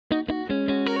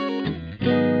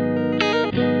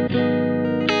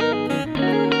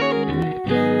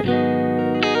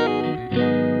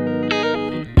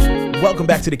Welcome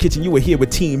back to the kitchen. You are here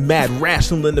with Team M.A.D,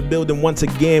 Rational in the building once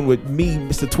again with me,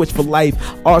 Mr. Twitch for Life,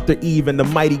 Arthur Yves, and the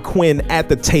mighty Quinn at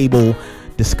the table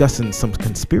discussing some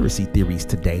conspiracy theories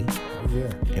today. Oh,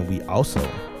 yeah. And we also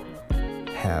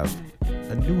have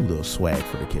a new little swag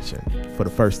for the kitchen. For the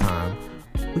first time,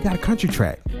 we got a country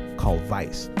track called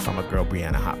Vice from my girl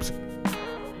Briana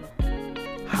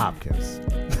Hopkins.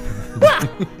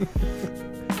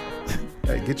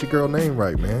 Hey, get your girl name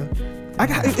right, man. I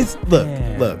got it's look.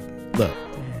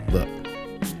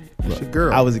 It's your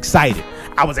girl. I was excited.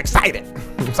 I'm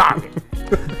sorry.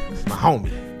 It's my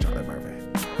homie.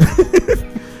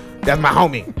 That's my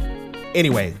homie.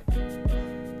 Anyway,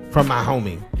 from my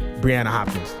homie, Briana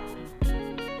Hopkins.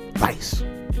 Vice.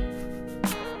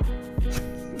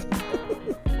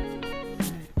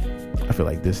 I feel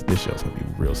like this show's gonna be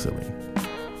real silly.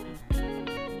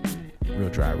 Real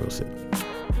dry, real silly.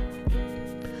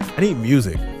 I need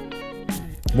music.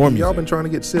 More music. Y'all been trying to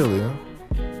get silly, huh?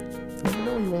 Let me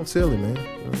know when you want silly, man.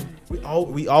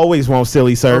 We always want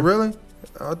silly, sir. Oh, really?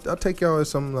 I'll take y'all as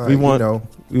some we want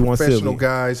professional silly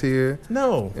guys here.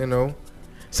 No, you know.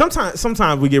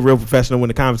 Sometimes we get real professional when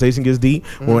the conversation gets deep.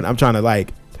 When I'm trying to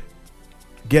like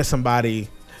get somebody,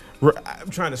 I'm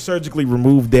trying to surgically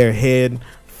remove their head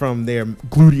from their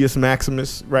gluteus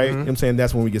maximus, right? You know what I'm saying?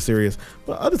 That's when we get serious.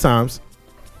 But other times,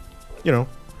 you know,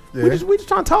 we just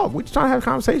trying to talk. We just trying to have a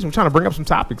conversation. We're trying to bring up some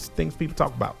topics, things people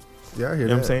talk about. Yeah, I hear you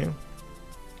know what I'm saying?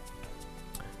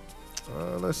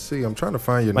 Let's see. I'm trying to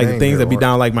find your like name. Like the things that be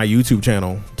down like my YouTube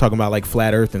channel, talking about like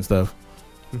flat Earth and stuff.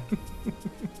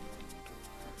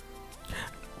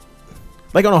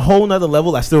 Like on a whole nother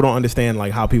level, I still don't understand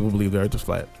like how people believe the Earth is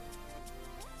flat.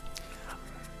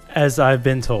 As I've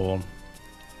been told,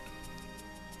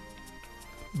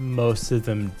 most of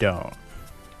them don't.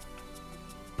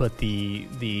 But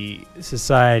the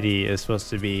society is supposed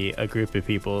to be a group of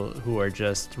people who are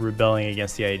just rebelling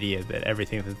against the idea that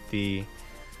everything that the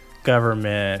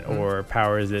government or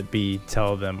powers that be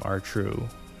tell them are true.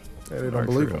 Yeah, they don't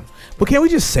believe them. But can't we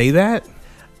just say that?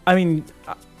 I mean,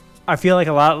 I feel like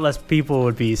a lot less people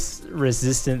would be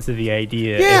resistant to the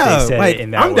idea if they said like, it in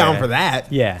that I'm way. down for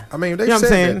that. Yeah. I mean, they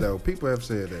said that, though. People have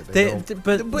said that.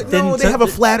 But no, they have a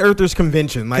Flat Earthers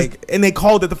Convention, like, and they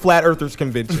called it the Flat Earthers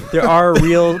Convention. There are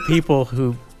real people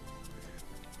who,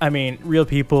 real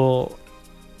people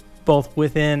both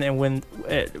within and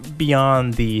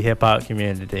beyond the hip-hop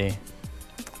community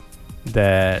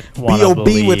that want to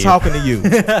believe. we're talking to you.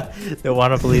 That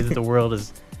want to believe that the world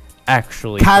is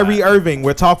actually Kyrie flat. Irving,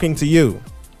 we're talking to you.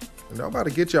 I'm about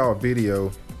to get y'all a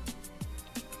video.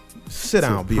 Sit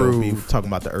down, B.O.B. talking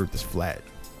about the Earth is flat.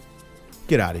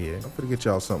 Get out of here. I'm gonna get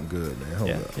y'all something good, man.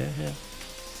 Hold up. Yeah.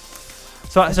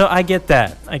 So I get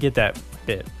that. I get that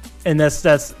bit, and that's.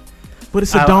 But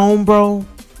it's a dome, bro.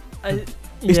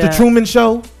 It's the Truman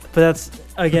Show. But that's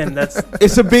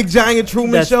it's a big giant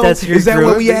Truman Show. That's is that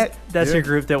where we at? That's your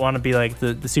group that want to be like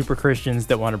the super Christians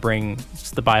that want to bring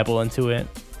just the Bible into it.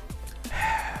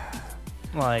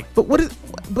 Like, but what is?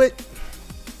 But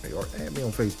hey, add me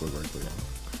on Facebook right quick.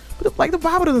 But like the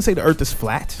Bible doesn't say the Earth is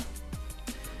flat.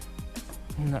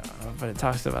 No, but it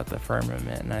talks about the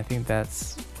firmament, and I think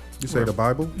that's. You say the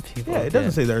Bible? Yeah, it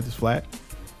doesn't say the Earth is flat.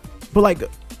 But like,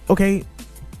 okay,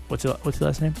 what's your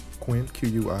last name? Quinn,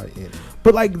 Q-U-I-N.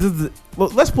 But like,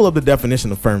 let's pull up the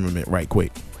definition of firmament right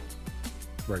quick.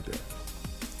 Right there.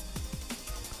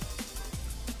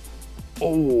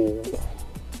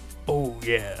 Oh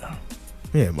yeah.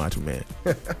 Yeah, Macho Man.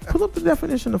 Pull up the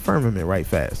definition of firmament right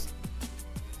fast.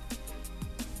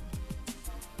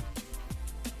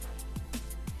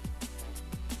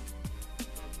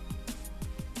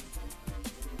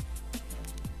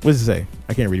 What does it say?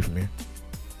 I can't read it from here.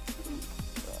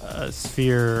 A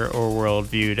sphere or world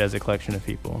viewed as a collection of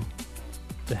people.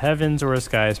 The heavens or a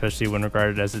sky, especially when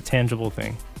regarded as a tangible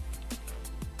thing.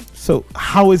 So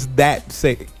how is that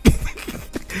say?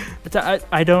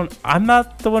 I'm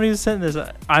not the one who sent this.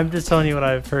 I'm just telling you what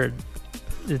I've heard.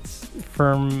 It's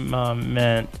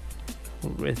firmament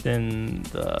within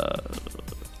the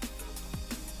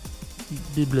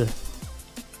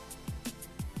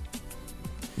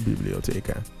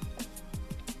Biblioteca.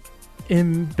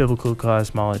 In biblical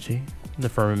cosmology, the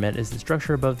firmament is the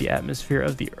structure above the atmosphere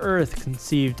of the earth,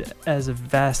 conceived as a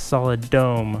vast solid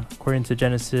dome. According to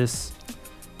Genesis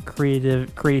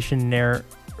creation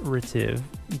narrative,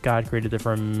 God created the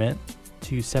firmament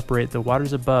to separate the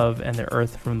waters above and the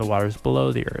earth from the waters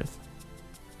below the earth.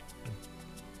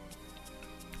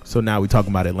 So now we're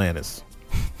talking about Atlantis.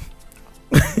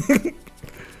 I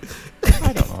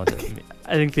don't know what that means.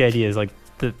 I think the idea is like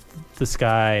the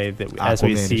sky as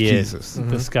we see it.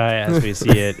 The sky as we see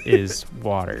it is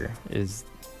water. Is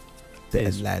The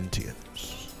is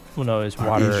Atlanteans. well, no, it's Are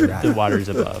water. Asian. The waters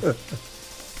above.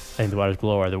 I think the waters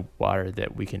below are the water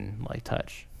that we can like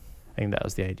touch. I think that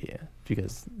was the idea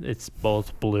because it's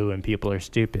both blue and people are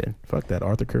stupid. Fuck that.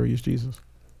 Arthur Curry is Jesus.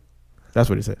 That's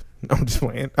what he said. I'm just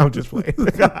playing. I'm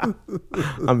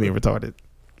being retarded.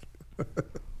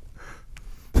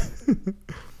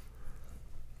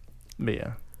 But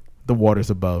yeah, The waters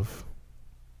above.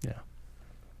 yeah.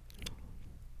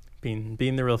 Being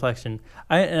the reflection,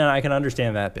 I can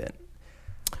understand that bit.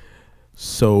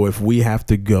 So if we have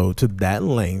to go to that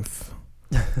length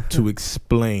to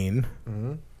explain,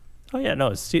 Oh yeah, no,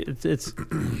 it's it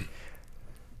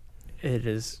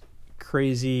is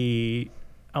crazy.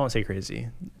 I won't say crazy,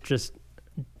 just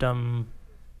dumb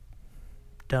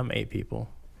 8 people.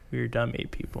 We're dumb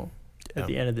 8 people. Yeah. At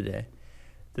the end of the day,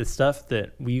 the stuff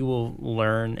that we will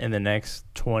learn in the next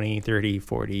 20, 30,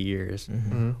 40 years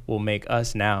will make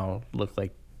us now look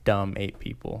like dumb 8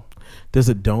 people. does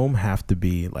a dome have to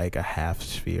be like a half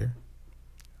sphere?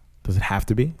 Does it have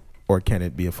to be, or can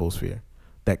it be a full sphere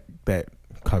that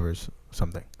covers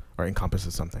something or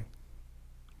encompasses something?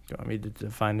 Do you want me to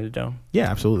define a dome? Yeah,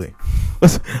 absolutely.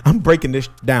 I'm breaking this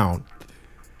down.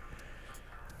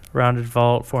 Rounded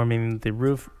vault forming the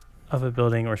roof of a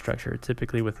building or structure,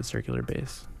 typically with a circular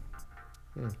base.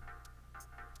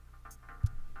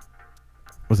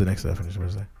 What's the next definition? What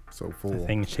is that? So A full.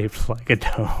 thing shaped like a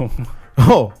dome.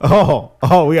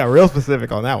 Oh, we got real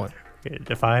specific on that one. Okay,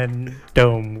 define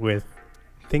dome with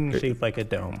thing shaped like a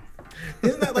dome.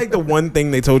 Isn't that like the one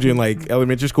thing they told you in like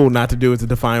elementary school not to do is to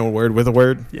define a word with a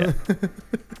word? Yeah.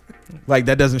 Like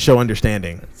that doesn't show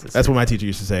understanding. That's what my teacher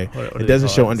used to say. What do It they doesn't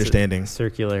call show It's a understanding.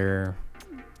 circular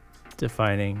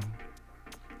defining.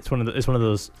 It's one of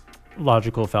those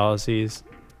logical fallacies,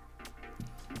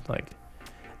 like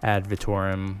ad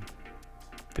vitorem.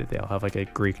 That they all have like a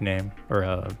Greek name or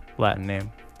a Latin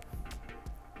name.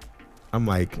 I'm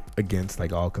like against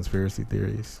like all conspiracy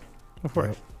theories. Of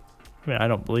course. I mean, I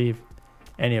don't believe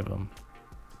any of them.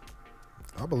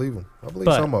 I believe them. I believe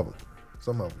But- some of them.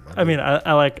 Some of them. I mean,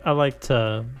 I like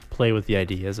to play with the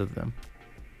ideas of them.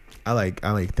 I like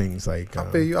things like I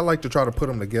feel you. I like to try to put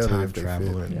them together time if they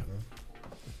travel fit. and Yeah.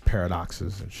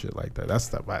 paradoxes and shit like that. That's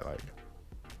stuff I like.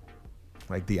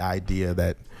 Like the idea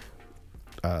that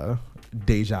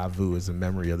deja vu is a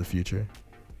memory of the future.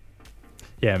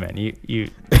 Yeah, man, you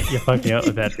fucked me up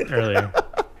with that earlier.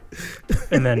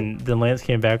 And then Lance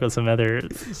came back with some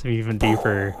even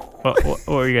deeper. What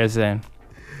were you guys saying?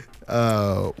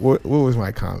 What was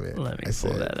my comment? Let me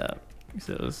pull that up.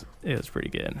 So it was pretty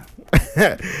good.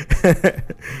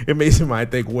 It makes your mind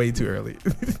think way too early.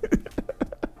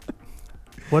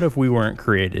 What if we weren't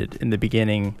created in the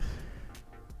beginning?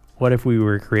 What if we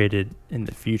were created in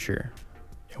the future?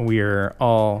 And we are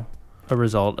all a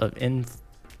result of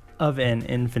an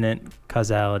infinite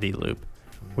causality loop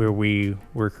where we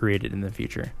were created in the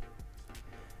future.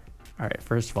 All right,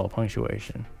 first of all,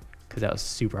 punctuation, because that was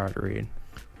super hard to read.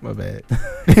 My bad.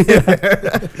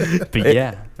 But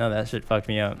yeah, no, that shit fucked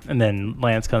me up. And then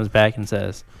Lance comes back and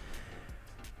says,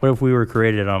 what if we were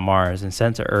created on Mars and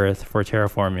sent to Earth for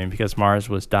terraforming because Mars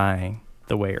was dying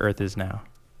the way Earth is now?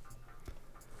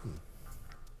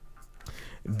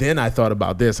 Then I thought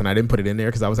about this, and I didn't put it in there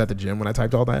because I was at the gym when I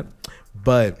typed all that.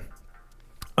 But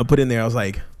I put in there, I was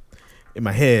like, in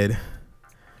my head,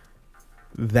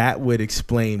 that would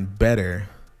explain better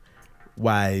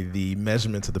why the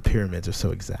measurements of the pyramids are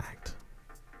so exact.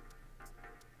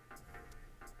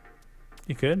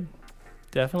 You could,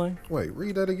 definitely. Wait,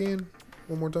 read that again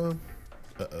one more time.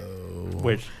 Uh-oh.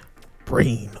 Which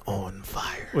Brain on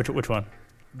fire. which one?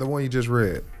 The one you just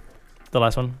read. The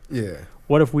last one? Yeah.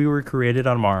 What if we were created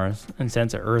on Mars and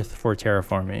sent to Earth for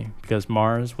terraforming because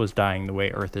Mars was dying the way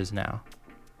Earth is now?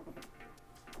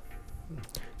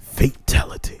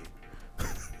 Fatality.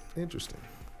 Interesting.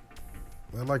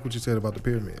 I like what you said about the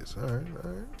pyramids. All right.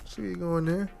 See you going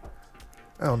there.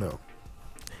 I don't know.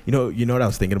 You know what I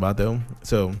was thinking about though?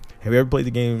 So have you ever played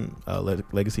the game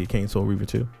Legacy of Kain Soul Reaver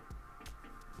 2?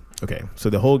 Okay, so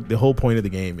the whole point of the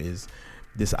game is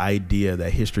this idea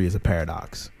that history is a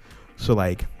paradox. So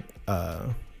like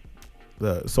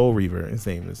the Soul Reaver, his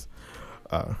name is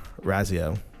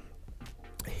Raziel.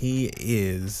 He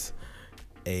was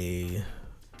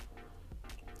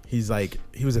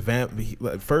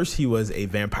first he was a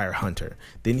vampire hunter,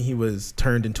 then he was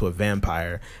turned into a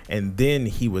vampire, and then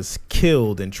he was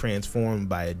killed and transformed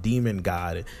by a demon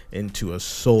god into a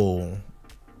soul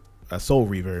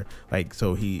reaver. Like,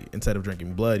 so he, instead of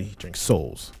drinking blood, he drinks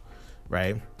souls,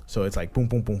 right? So it's like boom,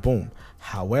 boom, boom, boom.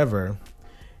 However,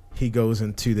 he goes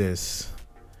into this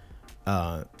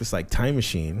like time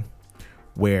machine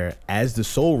where as the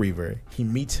Soul Reaver, he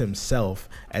meets himself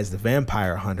as the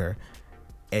vampire hunter,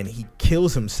 and he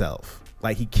kills himself.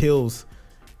 Like, he kills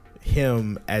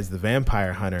him as the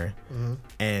vampire hunter,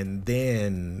 and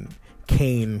then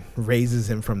Cain raises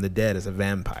him from the dead as a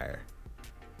vampire.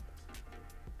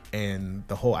 And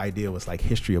the whole idea was like,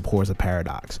 history abhors a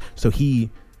paradox. So he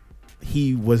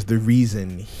was the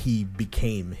reason he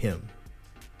became him.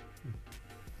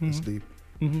 That's deep.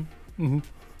 And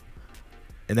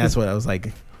that's what I was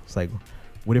like. It's like,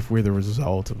 what if we're the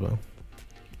result of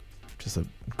just a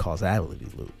causality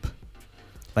loop?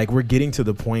 Like, we're getting to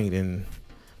the point in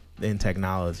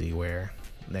technology where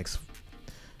next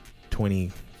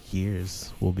 20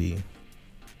 years we'll be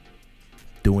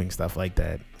doing stuff like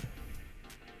that.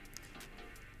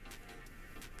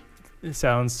 It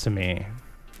sounds to me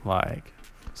like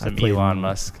some Elon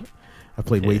Musk. I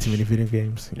played way too many video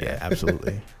games. Yeah,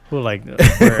 absolutely. Well, like We're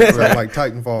like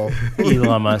Titanfall.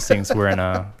 Elon Musk thinks we're in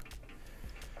a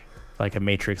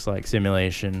Matrix-like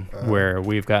simulation where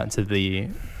we've gotten to the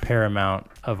paramount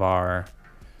of our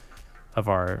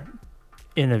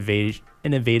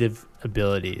innovative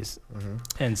abilities,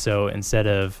 and so instead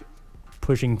of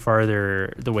pushing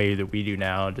farther the way that we do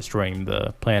now, destroying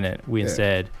the planet, we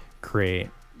instead create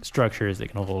structures that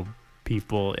can hold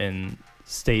people in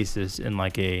stasis in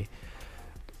like a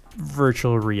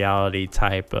virtual reality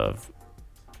type of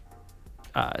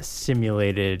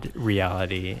simulated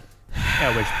reality,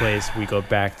 at which place we go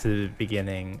back to the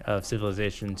beginning of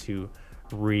civilization to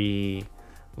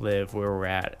relive where we're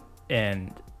at.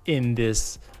 And in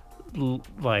this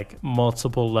like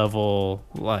multiple level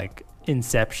like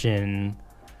Inception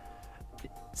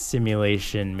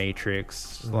simulation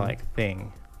matrix like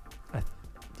thing,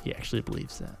 he actually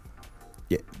believes that.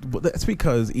 Yeah, well, that's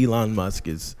because Elon Musk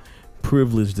is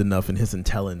privileged enough in his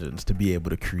intelligence to be able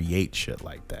to create shit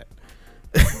like that.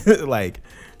 Like,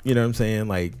 you know what I'm saying?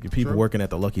 Like, people working at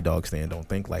the Lucky Dog stand don't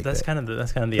think like that. That's kind of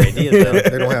the idea, though.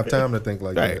 They don't have time to think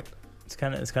like that. It's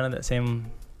kind of that same.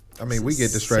 I mean, we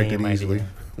get distracted easily idea.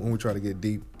 when we try to get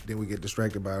deep. Then we get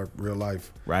distracted by real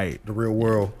life, right? The real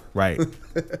world, right?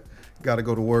 Got to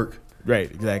go to work, right?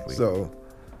 Exactly. So,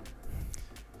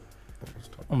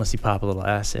 almost you pop a little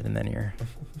acid and then you're.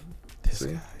 This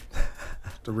guy.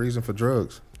 It's the reason for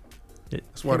drugs.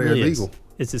 That's why they're really illegal.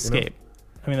 It's escape. You know?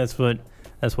 I mean,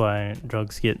 that's why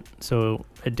drugs get so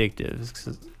addictive.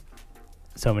 'Cause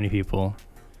so many people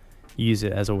use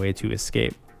it as a way to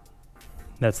escape.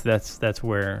 That's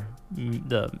where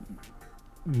the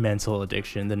mental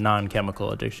addiction, the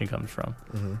non-chemical addiction comes from.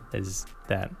 Is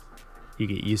that you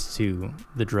get used to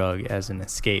the drug as an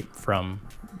escape from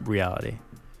reality,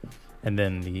 and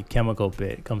then the chemical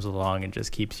bit comes along and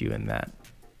just keeps you in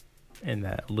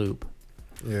that loop.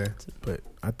 Yeah, but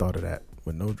I thought of that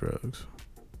with no drugs.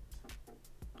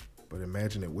 But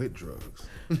imagine it with drugs.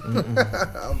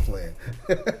 I'm playing.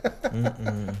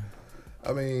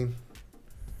 I mean,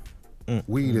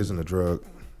 weed isn't a drug.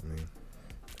 I mean,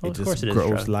 it just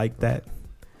grows like that.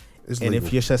 It's and legal.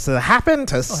 if you just happen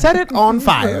to set it on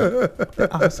fire,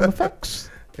 there are some effects.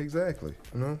 Exactly.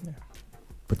 You know? Yeah.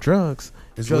 But drugs,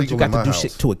 you got to do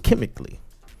shit to it chemically.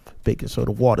 Baking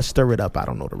soda, water, stir it up. I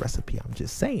don't know the recipe. I'm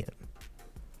just saying.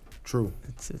 True.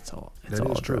 It's all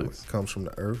true. drugs. It comes from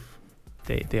the earth.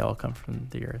 They all come from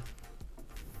the earth.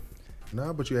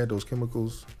 Nah, but you add those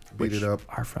chemicals, beat it up.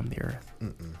 Are from the earth.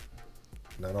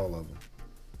 Not all of them.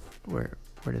 Where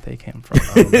did they come from?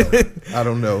 I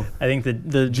don't know. I think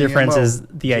the difference is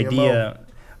the idea.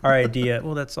 Our idea.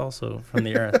 Well, that's also from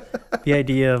the earth. The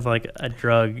idea of like a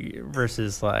drug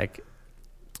versus like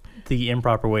the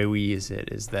improper way we use it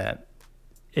is that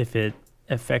if it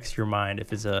affects your mind,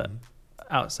 if it's a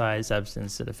outside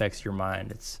substance that affects your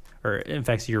mind, or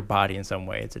affects your body in some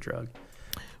way, it's a drug.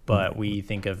 But we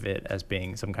think of it as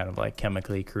being some kind of like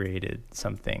chemically created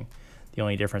something. The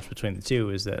only difference between the two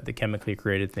is that the chemically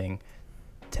created thing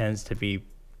tends to be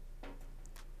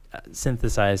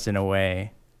synthesized in a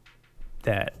way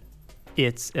that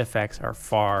its effects are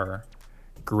far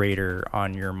greater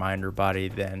on your mind or body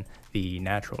than the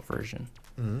natural version.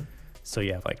 So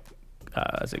you have like,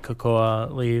 is it cocoa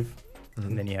leaf?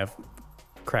 And then you have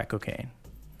crack cocaine.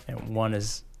 And one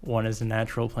is a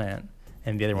natural plant,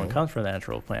 and the other one comes from a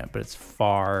natural plant, but it's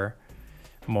far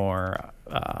more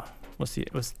what's the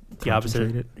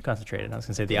opposite? Concentrated. I was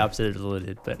gonna say the opposite of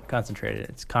diluted, but concentrated.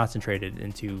 It's concentrated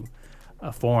into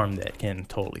a form that can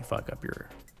totally fuck up your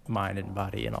mind and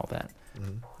body and all that.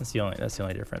 That's the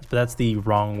only difference. But that's the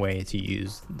wrong way to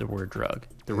use the word drug.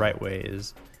 The right way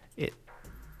is it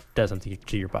does something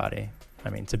to your body.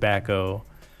 I mean, tobacco,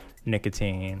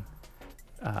 nicotine,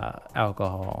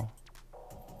 alcohol,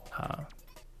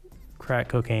 crack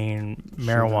cocaine,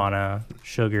 marijuana,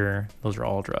 sugar. Those are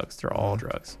all drugs. They're all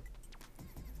drugs.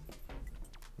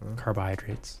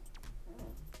 Carbohydrates.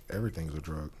 Everything's a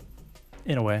drug.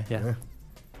 In a way, yeah.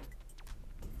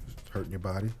 It's hurting your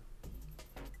body.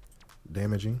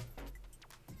 Damaging.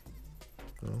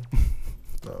 No.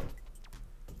 No.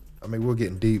 I mean, we're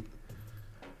getting deep.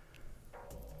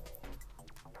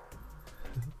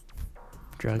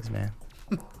 Drugs, man.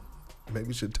 Maybe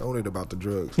we should tone it about the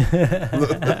drugs. They're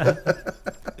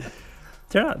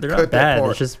not bad.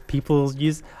 It's just people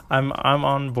use. I'm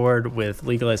on board with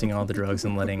legalizing all the drugs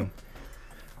and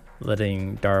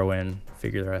letting Darwin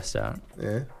figure the rest out.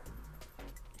 Yeah.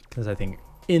 Because I think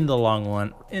in the long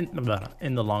run,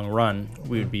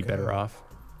 we would be better off.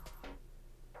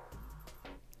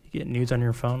 You get news on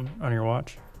your phone, on your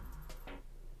watch.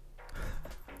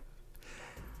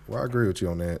 Well, I agree with you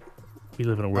on that. We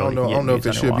live in a world. I don't know if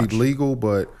it should be legal,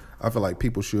 but I feel like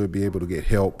people should be able to get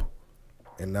help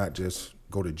and not just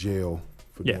go to jail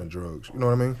for doing drugs. You know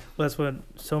what I mean? Well, that's what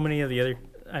so many of the other.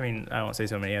 I mean, I won't say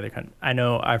so many other countries. I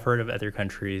know I've heard of other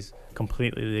countries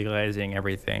completely legalizing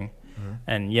everything,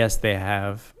 and yes, they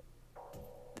have.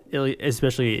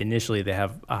 Especially initially, they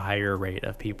have a higher rate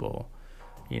of people,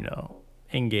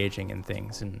 engaging in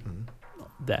things and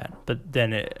that. But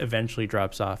then it eventually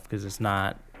drops off because it's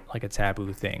not like a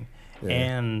taboo thing. Yeah.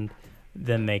 And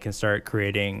then they can start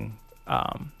creating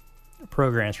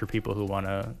programs for people who want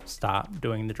to stop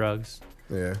doing the drugs.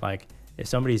 Yeah. Like if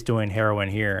somebody's doing heroin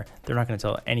here, they're not going to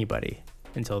tell anybody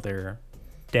until they're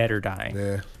dead or dying.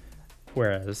 Yeah.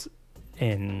 Whereas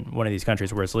in one of these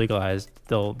countries where it's legalized,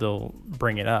 they'll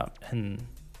bring it up, and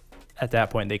at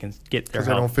that point they can get their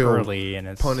help early, and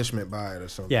it's punishment by it or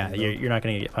something. Yeah, you're not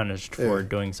going to get punished for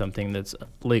doing something that's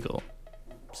legal.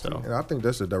 So, and I think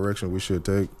that's the direction we should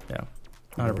take. Yeah,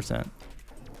 100%.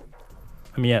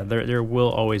 I mean, yeah, there will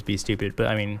always be stupid, but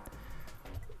I mean,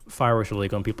 fireworks are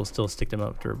legal and people still stick them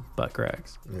up their butt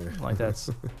cracks. Yeah. Like that's,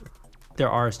 there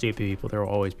are stupid people. There will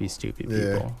always be stupid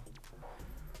people.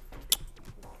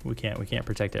 We can't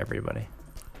protect everybody.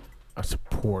 I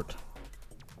support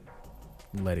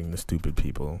letting the stupid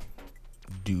people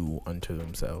do unto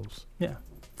themselves. Yeah,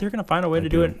 they're gonna find a way to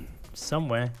do it some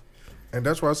way. And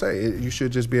that's why I say you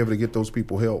should just be able to get those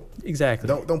people help. Exactly.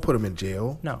 Don't put them in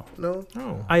jail. No.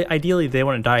 Ideally, they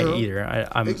wouldn't die either.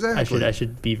 Exactly. I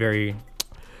should be very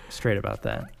straight about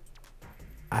that.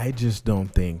 I just don't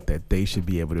think that they should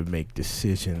be able to make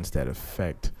decisions that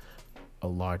affect a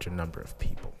larger number of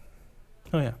people.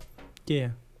 Oh yeah.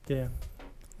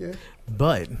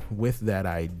 But with that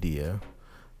idea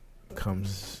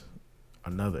comes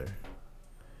another.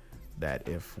 That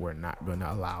if we're not going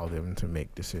to allow them to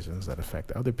make decisions that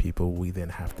affect other people, we then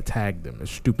have to tag them as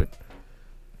stupid.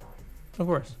 Of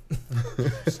course.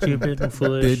 Stupid and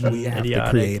foolish. Then we have to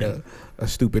create a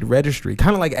stupid registry.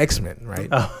 Kind of like X-Men, right?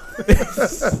 Oh.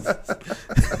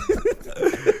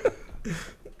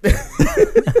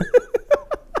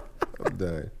 I'm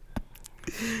dying.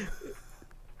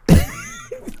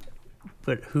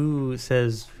 But who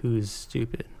says who's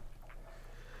stupid?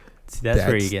 See, that's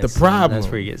where you get the problem. That's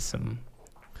where you get some.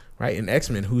 Right? In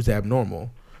X-Men, who's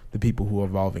abnormal? The people who are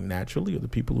evolving naturally or the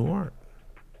people who aren't?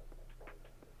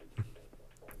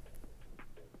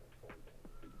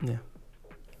 Yeah.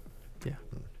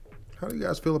 How do you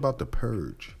guys feel about the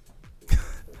purge?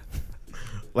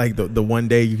 Like the one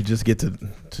day you just get to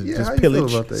just how pillage. You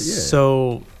feel about that? Yeah.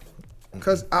 So,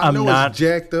 because I know it's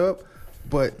jacked up,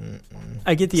 but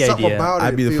I get the idea.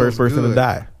 I'd be the first person to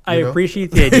die. I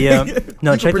appreciate the idea.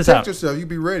 No, check this out. Protect yourself. You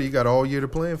be ready. You got all year to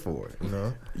plan for it.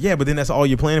 Yeah, but then that's all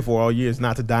you're planning for all year is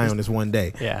not to die on this one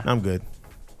day. Yeah, I'm good.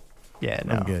 Yeah,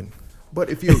 no. I'm good.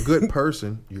 But if you're a good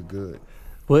person, you're good.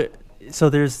 What? So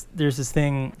there's this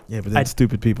thing. Yeah, but then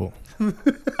stupid people.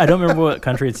 I don't remember what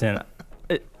country it's in.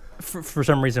 For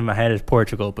some reason, my head is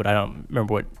Portugal, but I don't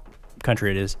remember what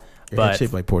country it is. Your head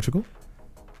shaped like Portugal?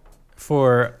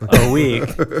 For a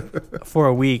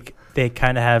week, they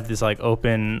kind of have this like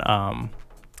open,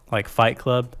 like fight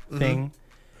club thing,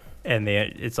 and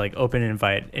it's like open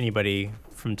invite. Anybody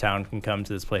from town can come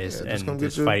to this place and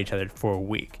just fight each other for a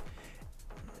week.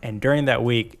 And during that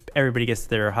week, everybody gets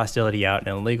their hostility out in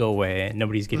a legal way.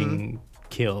 Nobody's getting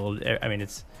killed. I mean,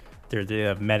 they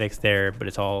have medics there, but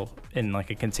it's all in like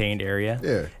a contained area.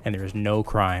 Yeah. And there's no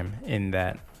crime in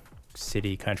that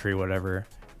city, country, whatever,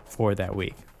 for that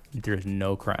week. There's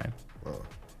no crime.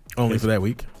 Only for that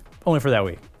week? Only for that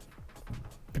week.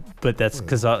 But that's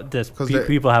because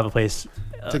people have a place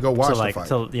to go watch the fight.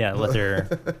 Let their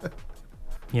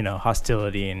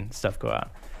hostility and stuff go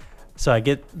out. So I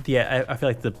get I feel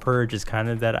like the purge is kind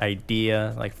of that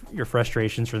idea, like your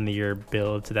frustrations from the year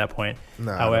build to that point.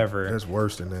 Nah, However, that's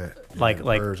worse than that. Like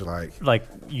purge, like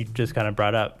you just kind of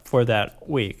brought up for that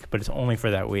week, but it's only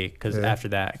for that week because after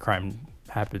that crime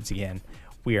happens again.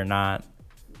 We are not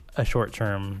a short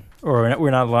term or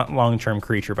we're not a long term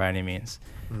creature by any means.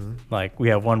 Mm-hmm. Like we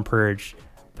have one purge,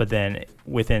 but then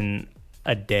within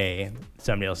a day,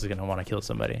 somebody else is going to want to kill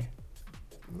somebody.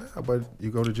 Nah, but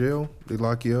you go to jail, they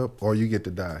lock you up, or you get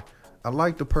to die. I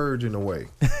like the purge in a way.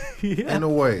 In a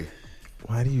way.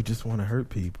 Why do you just want to hurt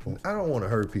people? I don't want to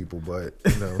hurt people, but,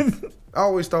 you know, I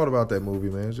always thought about that movie,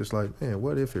 man. It's just like, man,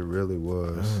 what if it really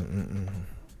was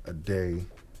a day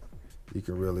you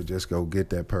can really just go get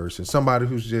that person? Somebody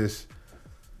who's just,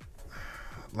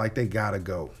 like, they got to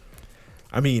go.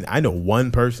 I mean, I know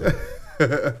one person.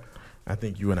 I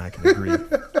think you and I can agree.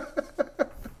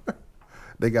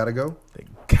 They got to go? They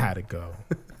got to go.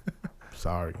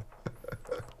 Sorry.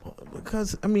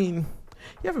 Because, I mean,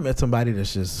 you ever met somebody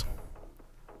that's just,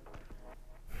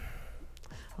 I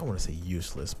don't want to say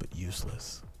useless, but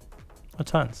useless. Oh,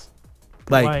 tons.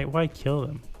 Like, why kill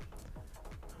them?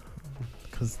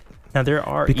 Because now there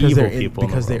are evil people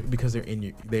because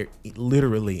they're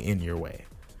literally in your way.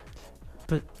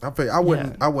 But I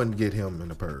wouldn't get him in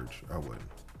the purge. I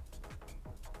wouldn't.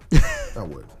 I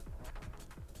wouldn't.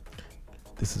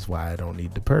 This is why I don't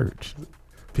need the purge.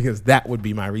 Because that would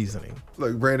be my reasoning.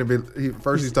 Look, Brandon,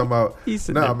 he's talking about,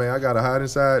 nah, man, I got to hide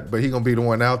inside, but he going to be the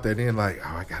one out there then like,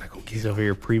 oh, I got to go get him. He's over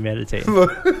here premeditating.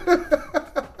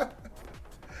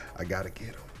 I got to get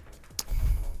him.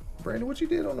 Brandon, what you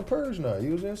did on the purge now?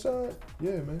 You was inside?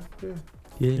 Yeah, man.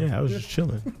 Yeah, I was just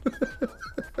chilling.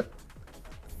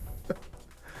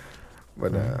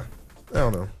 But nah, I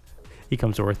don't know. He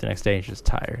comes to work the next day and he's just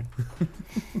tired.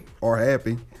 Or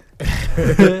happy.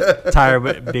 Tired,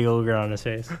 but big old grin on his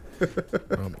face.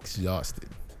 I'm exhausted.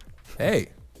 Hey.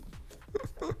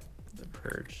 The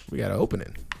purge. We got an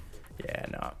opening. Yeah,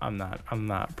 no, I'm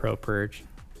not pro purge.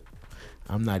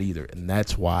 I'm not either, and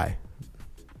that's why.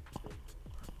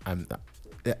 I'm not.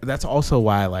 That's also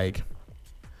why, like,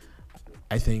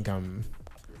 I think I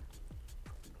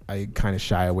kind of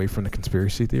shy away from the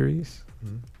conspiracy theories.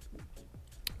 Mm-hmm.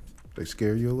 They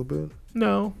scare you a little bit?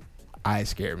 No, I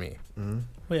scare me. Mm-hmm.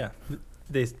 Well, yeah,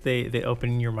 they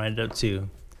open your mind up to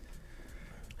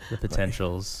the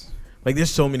potentials. Like there's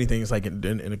so many things like in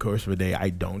the course of a day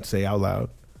I don't say out loud.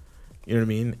 You know what I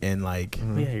mean? And like,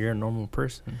 yeah, you're a normal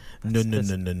person. No.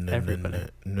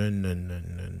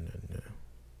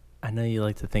 I know you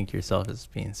like to think yourself as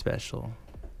being special,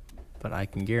 but I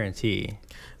can guarantee.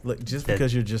 Look, just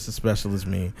because you're just as special as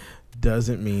me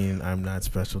doesn't mean I'm not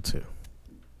special too.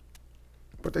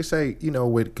 But they say, you know,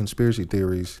 with conspiracy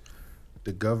theories,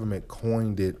 the government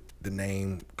coined the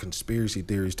name conspiracy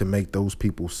theories to make those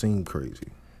people seem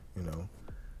crazy, you know.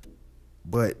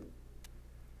 But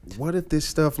what if this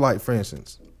stuff, like, for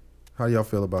instance, how do y'all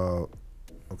feel about,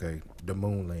 okay, the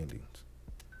moon landings?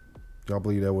 Y'all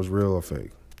believe that was real or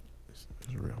fake? It's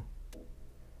real.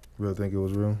 Really think it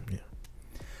was real? Yeah.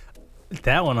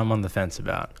 That one I'm on the fence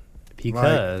about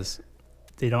because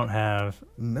they don't have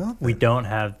nothing. We don't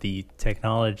have the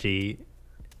technology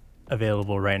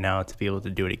available right now to be able to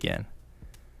do it again.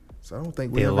 So I don't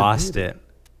think they lost it.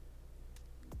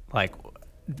 Like,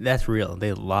 that's real.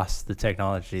 They lost the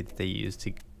technology that they used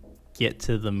to get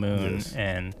to the moon. Yes.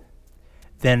 And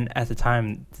then at the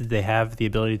time, did they have the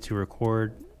ability to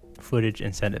record footage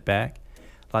and send it back?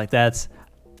 Like, that's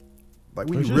like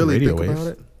when you really think about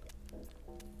it.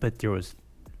 But there was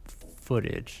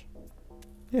footage.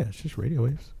 Yeah, it's just radio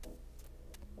waves.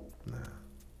 Nah.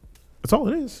 That's all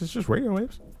it is. It's just radio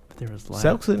waves. But there was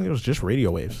live. It was just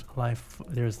radio waves.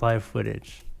 There was live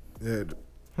footage. Yeah,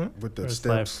 with the steps.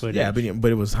 Live footage. Yeah,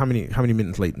 but it was how many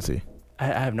minutes latency? I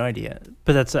have no idea.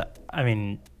 But that's I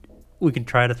mean, we can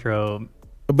try to throw.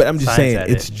 But I'm just saying,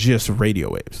 it's just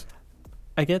radio waves.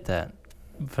 I get that,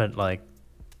 but like,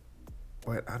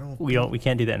 but I don't. We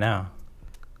can't do that now.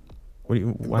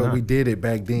 Why not? We did it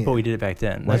back then. But we did it back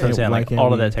then. That's what I'm saying. Like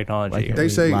all of that technology. They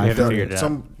say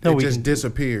it just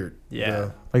disappeared.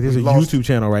 Yeah. Like there's a YouTube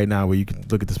channel right now where you can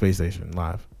look at the space station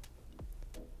live.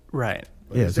 Right.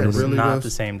 Yeah, so it's really not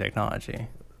the same technology.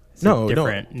 It's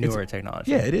different, newer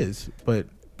technology. Yeah, it is. But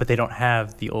they don't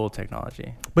have the old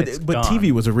technology. But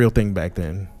TV was a real thing back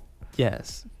then.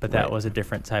 Yes, but that was a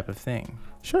different type of thing.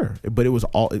 Sure, but it was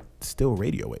still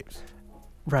radio waves.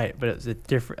 Right, but it's a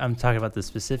different. I'm talking about the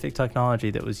specific technology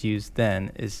that was used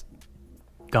then is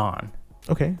gone.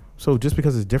 Okay, so just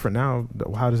because it's different now,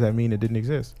 how does that mean it didn't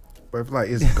exist? But like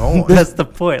it's gone. That's the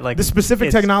point. Like the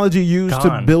specific technology used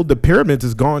to build the pyramids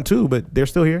is gone too, but they're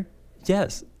still here.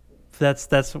 Yes,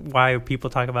 That's why people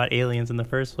talk about aliens in the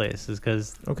first place, is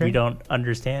because we don't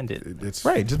understand it. It's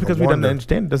Right. Just because we don't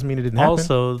understand it doesn't mean it didn't happen.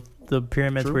 Also, the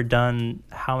pyramids were done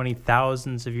how many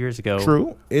thousands of years ago?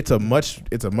 True. It's a much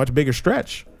bigger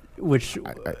stretch. Which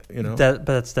but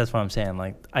that's what I'm saying.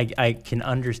 Like I can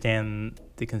understand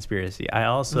the conspiracy. I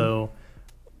also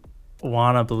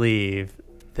want to believe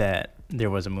that there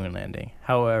was a moon landing.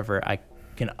 However, I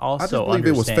can also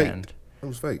understand it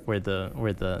was fake. Where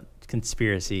the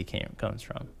conspiracy comes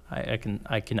from. I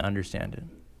can understand it.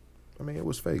 I mean, it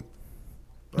was fake.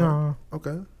 No.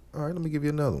 Okay. All right. Let me give you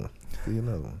another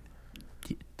one.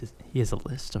 He has a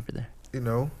list over there.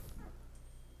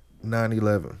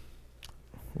 9/11.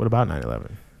 What about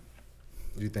 9/11?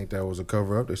 Do you think that was a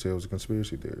cover up? They said it was a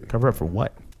conspiracy theory. Cover up for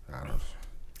what?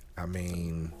 I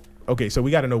mean. Okay, so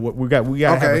we got to know what we got. We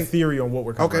got to have a theory on what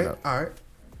we're covering up. All right.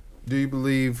 Do you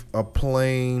believe a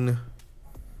plane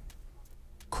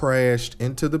crashed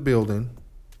into the building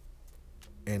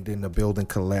and then the building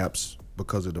collapsed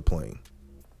because of the plane?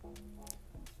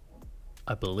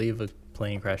 I believe a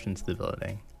plane crashed into the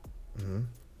building. Mm-hmm.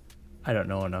 I don't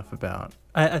know enough about.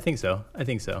 I think so.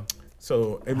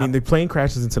 So I mean, the plane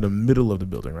crashes into the middle of the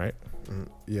building, right?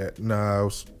 Yeah. No, it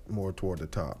was more toward the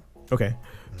top. Okay.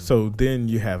 Mm-hmm. So then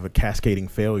you have a cascading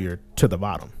failure to the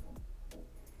bottom.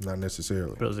 Not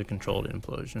necessarily. But it was a controlled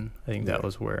implosion. I think that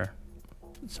was where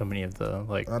so many of the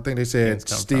I think they said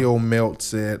steel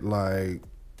melts at like.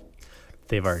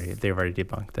 They've already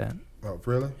debunked that. Oh,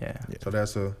 really? Yeah. So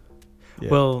that's a. Yeah.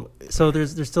 Well, so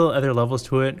there's still other levels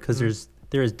to it, because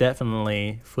there is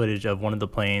definitely footage of one of the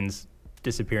planes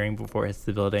disappearing before it hits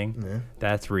the building. Yeah.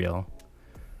 That's real.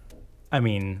 I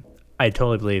mean, I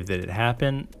totally believe that it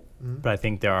happened, but I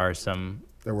think there are some.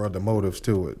 There were other motives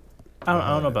to it. I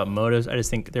don't know about motives. I just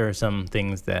think there are some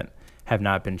things that have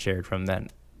not been shared from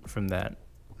that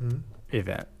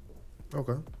event.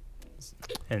 Okay.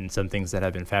 And some things that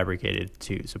have been fabricated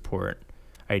to support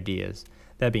ideas.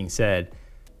 That being said,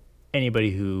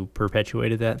 anybody who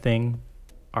perpetuated that thing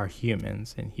are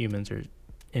humans, and humans are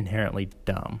inherently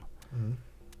dumb. Mm-hmm.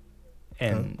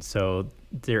 And so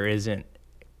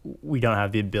we don't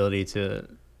have the ability to,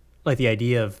 like, the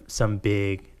idea of some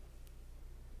big,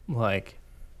 like,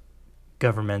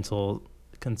 governmental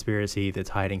conspiracy that's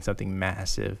hiding something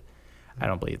massive. I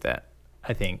don't believe that.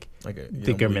 I think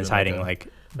the government's hiding like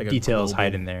details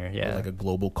hiding there. Yeah, like a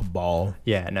global cabal.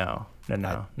 Yeah, no.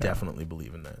 Definitely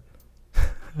believe in that.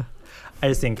 I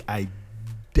just think I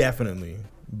definitely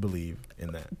believe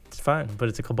in that. It's fine, but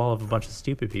it's a cabal of a bunch of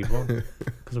stupid people,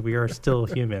 because we are still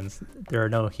humans. There are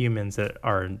no humans that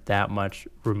are that much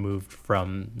removed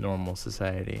from normal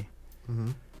society.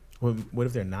 Mm-hmm. What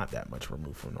if they're not that much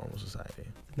removed from normal society?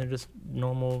 They're just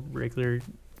normal, regular,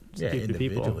 stupid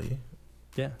people.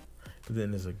 Yeah. But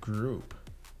then as a group,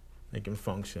 they can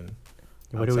function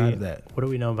outside of that. What do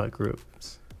we know about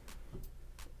groups?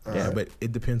 But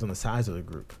it depends on the size of the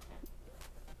group.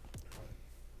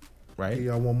 Right? Hey,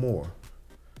 y'all want more?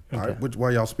 Okay. All right. Why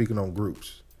y'all speaking on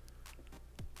groups?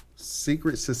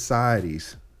 Secret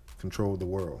societies control the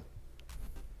world.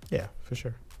 Yeah, for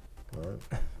sure. All right.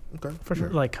 Okay. For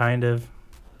sure. Like, kind of.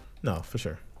 No, for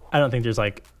sure. I don't think there's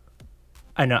like.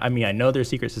 I know there's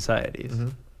secret societies. Mm-hmm.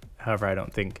 However, I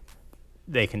don't think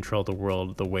they control the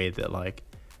world the way that, like,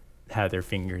 have their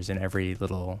fingers in every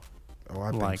little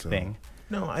thing.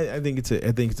 No, I think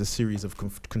it's a series of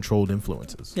controlled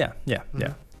influences. Yeah.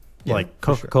 Like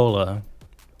Coca-Cola.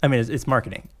 I mean, it's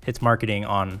marketing. It's marketing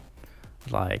on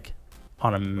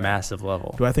a massive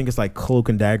level. Do I think it's like Cloak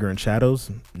and Dagger and Shadows?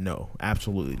 No,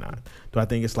 absolutely not. Do I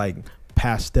think it's like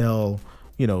pastel,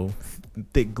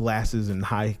 thick glasses and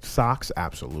high socks?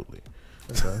 Absolutely.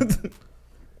 Okay.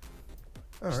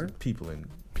 All right. People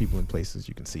in places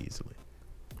you can see easily.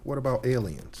 What about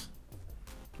aliens?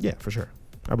 Yeah, for sure.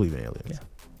 I believe in aliens.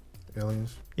 Yeah.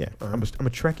 Aliens? Yeah. Right. I'm a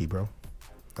Trekkie, bro.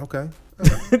 Okay.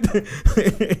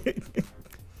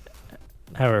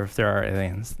 However, if there are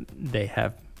aliens, they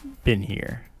have been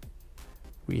here.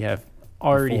 We have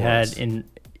already had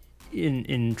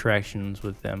interactions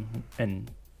with them and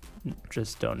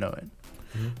just don't know it.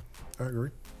 Mm-hmm. I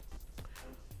agree.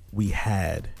 We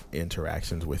had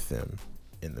interactions with them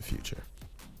in the future.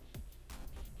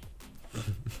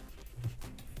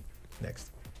 Next.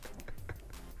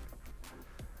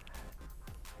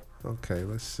 Okay,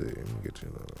 let's see. Let me get you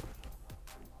another.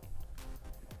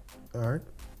 All right.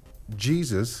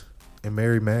 Jesus and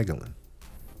Mary Magdalene.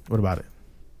 What about it?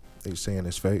 They saying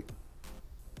it's fake.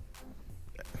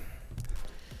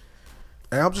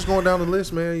 Hey, I'm just going down the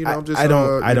list, man. I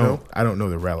don't know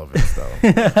the relevance though.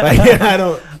 I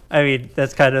don't. I mean,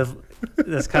 that's kind of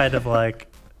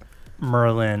like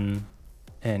Merlin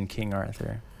and King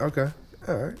Arthur. Okay.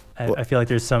 All right. I feel like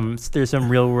there's some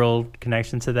real world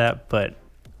connection to that, but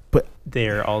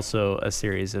they're also a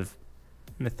series of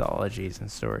mythologies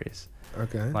and stories.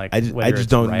 Okay. Like I just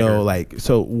don't know. Like,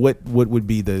 so what would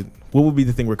be the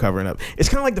thing we're covering up? It's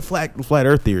kind of like the flat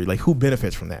Earth theory. Like, who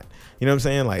benefits from that? You know what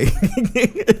I'm saying? Like,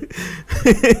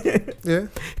 yeah,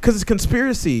 because it's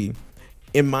conspiracy.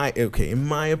 In my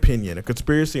opinion, a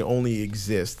conspiracy only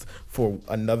exists for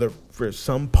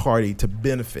some party to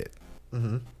benefit,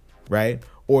 right?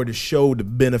 Or to show the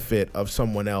benefit of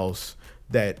someone else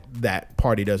that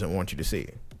party doesn't want you to see.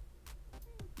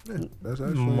 Yeah, that's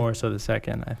actually more so the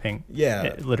second, I think. Yeah,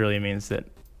 it literally means that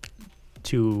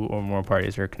two or more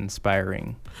parties are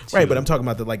conspiring. Right, but I'm talking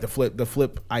about the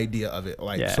flip idea of it.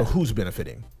 Like, so who's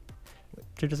benefiting?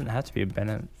 There doesn't have to be a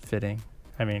benefiting.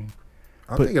 I mean,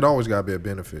 I think it always got to be a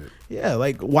benefit. Yeah,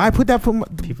 like, why put forth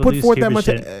that much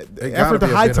effort to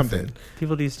hide something?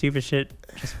 People do stupid shit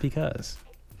just because.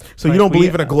 So like, you don't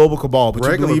believe in a global cabal, but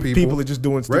you believe people are just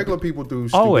doing stupid. Regular people do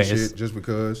stupid shit just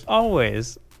because.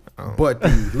 Always. But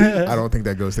I don't think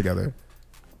that goes together.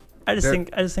 I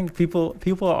just think people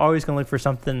are always going to look for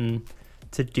something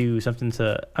to do, something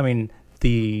to. I mean,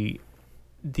 the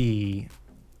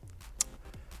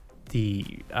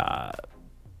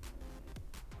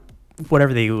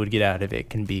whatever they would get out of it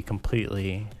can be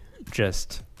completely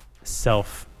just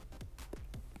self.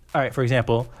 All right, for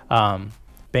example,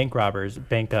 bank robbers,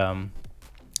 forgers.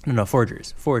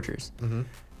 Mm-hmm.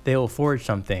 They will forge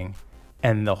something,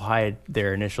 and they'll hide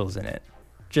their initials in it,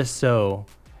 just so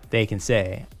they can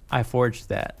say, "I forged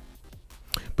that."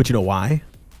 But you know why?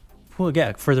 Well,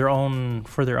 yeah, for their own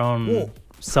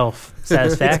self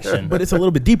satisfaction. But it's a little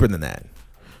bit deeper than that,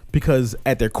 because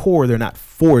at their core, they're not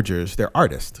forgers; they're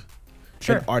artists.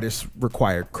 Sure. And artists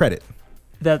require credit.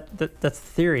 That's the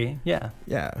theory. Yeah.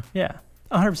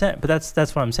 100%. But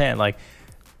that's what I'm saying. Like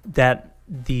that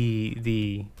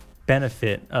the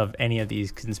benefit of any of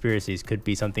these conspiracies could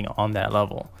be something on that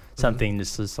level. Something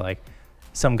just like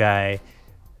some guy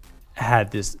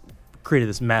created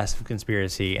this massive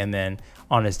conspiracy, and then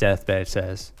on his deathbed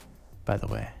says, "By the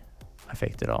way, I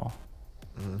faked it all."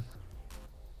 Mm-hmm.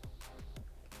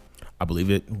 I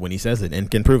believe it when he says it and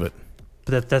can prove it.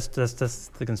 But that's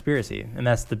the conspiracy, and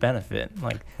that's the benefit.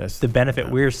 Like that's the benefit.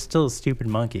 We're still stupid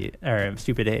monkey or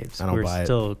stupid apes. We're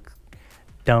still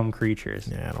dumb creatures.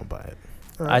 Yeah, I don't buy it.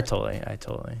 Right. I totally.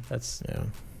 That's I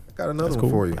got another one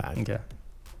for you. Okay.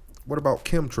 What about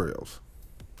chemtrails?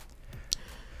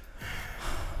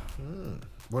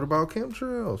 What about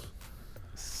chemtrails?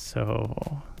 So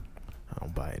I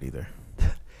don't buy it either.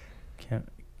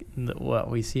 What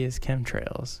we see is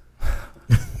chemtrails.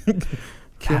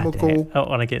 Chemical, I don't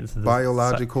want to get into this.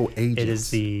 Biological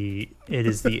agents. It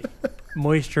is the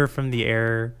moisture from the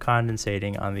air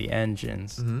condensating on the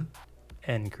engines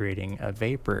and creating a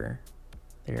vapor.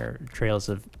 There are trails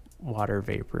of water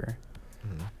vapor.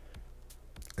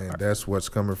 And that's what's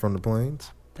coming from the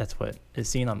planes? That's what is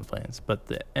seen on the planes. But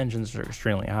the engines are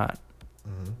extremely hot,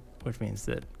 which means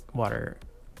that water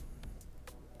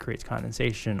creates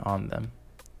condensation on them.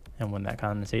 And when that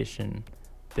condensation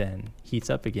then heats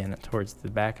up again towards the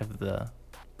back of the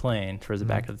plane, towards the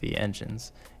back of the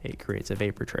engines, it creates a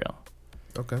vapor trail.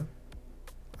 Okay.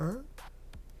 All right.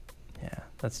 Yeah,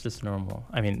 that's just normal.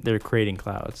 I mean, they're creating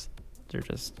clouds. They're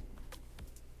just...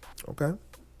 Okay.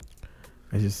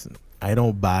 I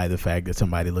don't buy the fact that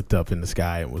somebody looked up in the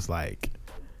sky and was like,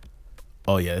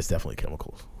 "Oh yeah, it's definitely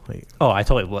chemicals." Like, I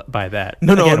totally buy that.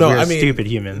 No. We're I mean, stupid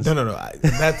humans. No. I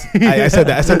said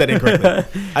that incorrectly.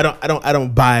 I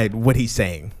don't buy what he's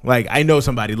saying. Like, I know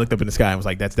somebody looked up in the sky and was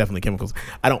like, "That's definitely chemicals."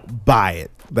 I don't buy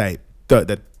it. Like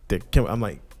I'm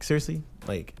like, seriously?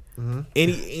 Like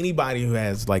anybody who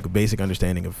has like a basic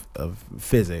understanding of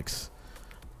physics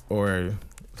or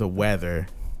the weather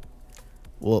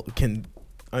can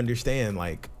understand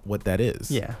like what that is.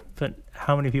 Yeah, but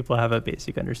how many people have a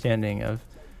basic understanding of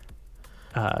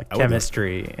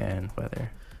chemistry and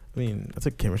weather? I mean, I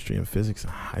took chemistry and physics in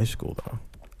high school, though.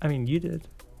 I mean, you did.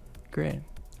 Great.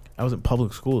 I was in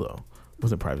public school, though. I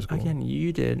was in private school. Again,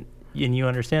 you did, and you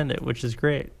understand it, which is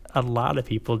great. A lot of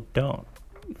people don't.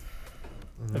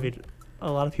 I mean,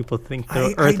 a lot of people think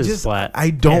the Earth is flat. I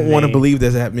don't want to believe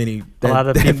there's that many. A lot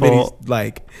of people,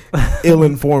 like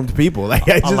ill-informed people. Like,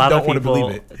 I just don't want to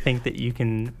believe it. Think that you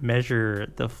can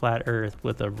measure the flat Earth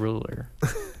with a ruler.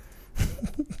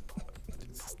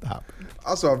 Stop.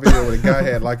 I saw a video where the guy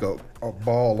had like a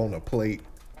ball on a plate.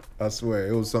 I swear,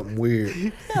 it was something weird.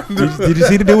 Did you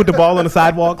see the dude with the ball on the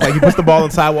sidewalk? Like, he puts the ball on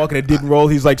the sidewalk and it didn't roll.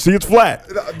 He's like, "See, it's flat."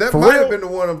 That might have been the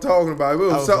one I'm talking about. It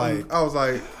was something. I was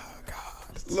like,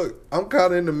 Look, I'm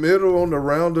kind of in the middle on the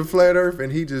rounded flat Earth,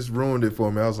 and he just ruined it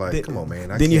for me. I was like, come on, man.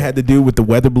 Then you had the dude with the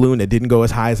weather balloon that didn't go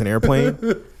as high as an airplane.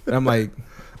 And I'm like,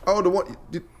 oh,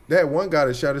 that one guy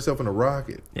that shot himself in a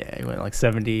rocket. Yeah, he went like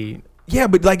 70. yeah,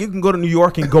 but like you can go to New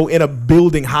York and go in a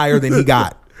building higher than he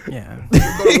got. Yeah. You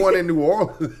go to one in New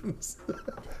Orleans.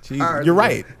 Jeez, you're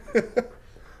right.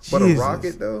 But a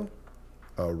rocket, though?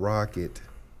 A rocket.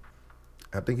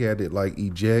 I think he had to, like,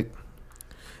 eject.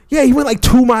 Yeah, he went like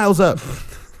 2 miles up.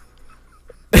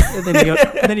 And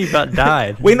then he about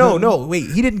died. Wait,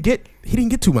 wait. He didn't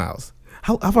get 2 miles.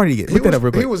 How far did he get? Look that up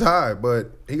real quick. He was high,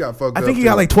 but he got fucked up. I think he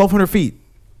got like 1,200 feet.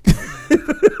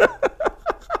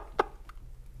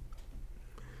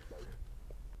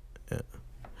 Yeah.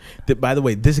 By the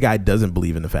way, this guy doesn't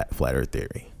believe in the flat Earth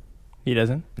theory. He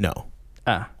doesn't? No.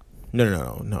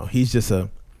 No. He's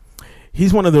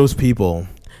one of those people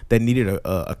that needed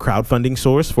a crowdfunding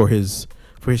source for his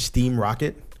steam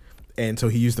rocket, and so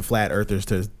he used the flat earthers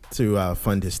to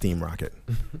fund his steam rocket.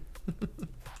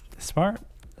 Smart.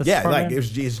 That's yeah, smart, like man.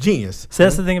 it's genius. So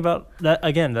that's the thing about that.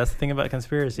 Again, that's the thing about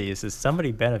conspiracies is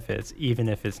somebody benefits even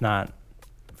if it's not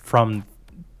from.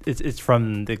 It's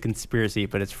from the conspiracy,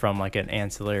 but it's from like an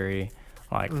ancillary,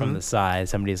 like from the side.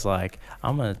 Somebody's like,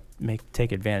 I'm gonna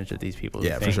take advantage of these people.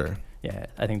 Yeah, for sure. Yeah,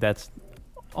 I think that's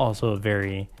also a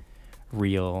very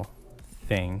real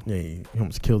thing. Yeah, he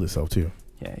almost killed himself too.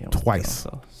 Yeah, he almost Twice.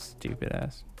 killed himself. Stupid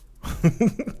ass.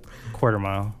 Quarter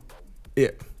mile. Yeah.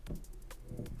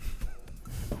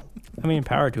 I mean,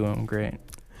 power to him. Great.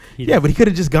 But he could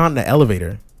have just gone in the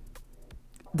elevator.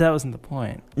 That wasn't the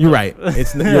point. You're right.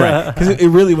 You're right, because it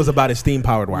really was about his steam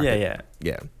powered rocket.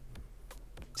 Yeah.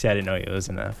 See, I didn't know he was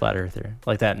in a flat earther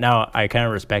like that. Now I kind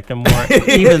of respect him more,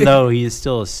 even though he's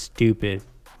still a stupid.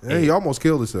 Yeah, he almost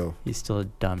killed himself. He's still a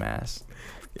dumbass,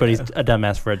 but he's a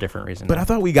dumbass for a different reason. But I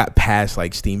thought we got past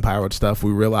like steam powered stuff.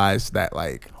 We realized that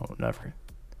like, oh, never.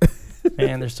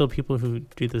 Man, there's still people who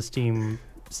do the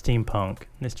steampunk.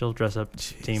 They still dress up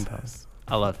steampunk.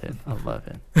 I love it.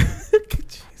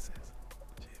 Jesus.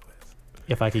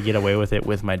 If I could get away with it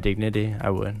with my dignity, I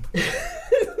would.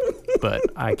 But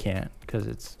I can't because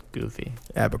it's goofy.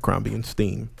 Abercrombie and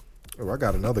steam. Oh, I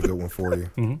got another good one for you.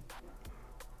 Mm-hmm.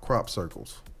 Crop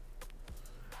circles.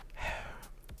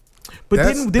 But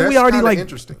didn't we already like?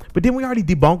 Interesting. But didn't we already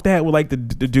debunk that with like the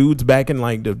dudes back in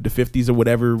like the 50s or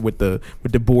whatever with the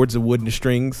boards of wood and the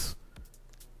strings?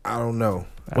 I don't know.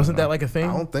 Wasn't that like a thing?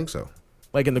 I don't think so.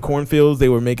 Like in the cornfields, they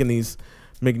were making these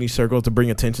circles to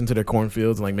bring attention to their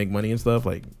cornfields and like make money and stuff.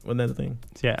 Like, wasn't that a thing?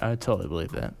 Yeah, I totally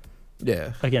believe that.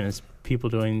 Yeah. Again, it's people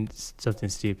doing something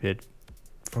stupid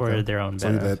for their own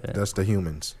benefit. So that's the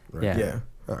humans, right? Yeah.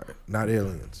 All right. Not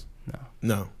aliens.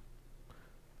 No.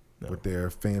 With their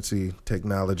fancy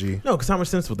technology. No, because how much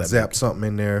sense would that Zap make? something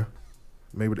in there.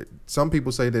 Maybe some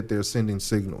people say that they're sending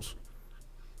signals.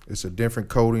 It's a different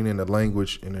coding in the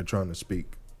language, and they're trying to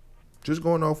speak. Just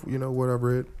going off, what I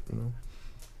read.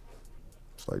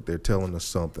 It's like they're telling us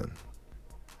something,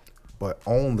 but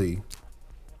only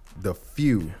the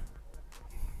few,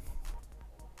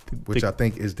 which I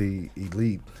think is the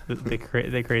elite. The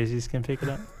crazies can pick it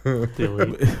up. The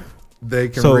elite. They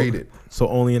can read it. So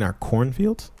only in our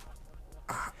cornfields?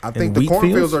 I think the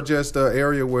cornfields are just an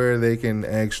area where they can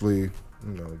actually,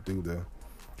 do the.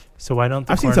 So why don't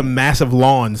I've seen some massive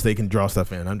lawns they can draw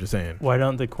stuff in. I'm just saying. Why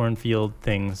don't the cornfield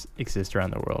things exist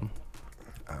around the world?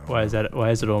 Why is that?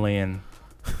 Why is it only in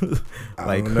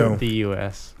like the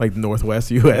U.S. like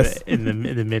Northwest U.S. in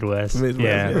the Midwest?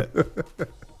 Yeah.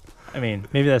 I mean,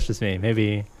 maybe that's just me.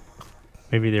 Maybe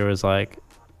there was like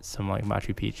some like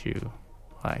Machu Picchu,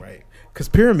 like right? Because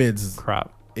pyramids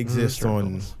crop exist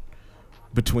on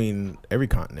between every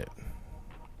continent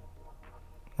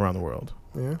around the world.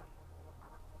 Yeah.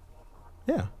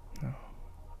 Yeah. No.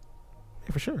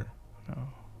 Yeah, for sure. No.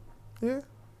 Yeah.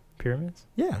 Pyramids?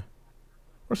 Yeah.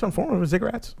 Or some form of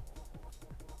ziggurats.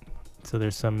 So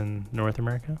there's some in North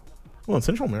America? Well, in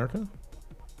Central America.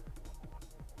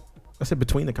 I said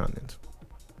between the continents.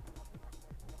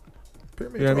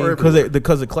 Pyramids, you know what I mean?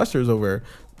 Because the clusters over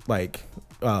like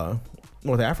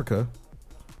North Africa.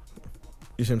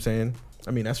 You see what I'm saying?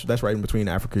 I mean that's right in between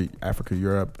Africa,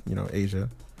 Europe, Asia,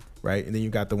 right? And then you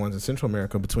got the ones in Central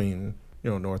America between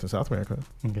North and South America.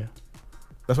 Okay.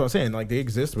 That's what I'm saying. Like they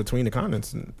exist between the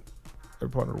continents and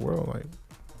every part of the world. Like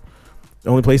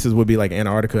the only places would be like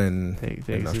Antarctica and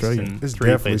Australia. There's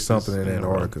definitely something in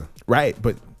Antarctica, right?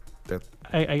 But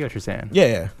I get what you're saying.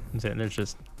 Yeah. I'm saying there's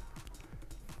just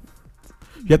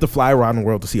you have to fly around the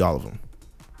world to see all of them.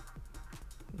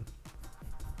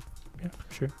 Yeah,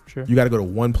 sure. You got to go to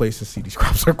one place to see these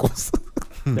crop circles.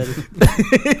 That is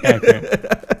accurate.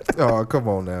 Oh, come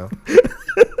on now.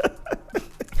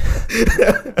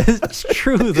 It's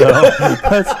true though.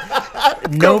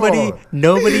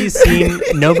 Nobody's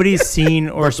seen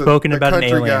or spoken about an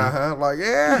alien. Guy, huh? Like,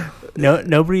 yeah.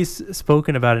 Nobody's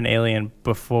spoken about an alien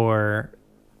before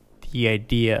the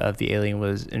idea of the alien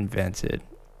was invented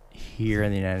here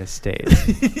in the United States.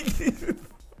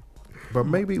 But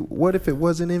maybe, what if it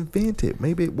wasn't invented?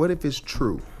 Maybe, what if it's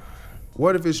true?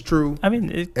 What if it's true? I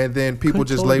mean, and then people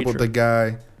just totally labeled the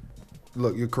guy,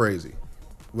 look, you're crazy,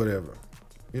 whatever.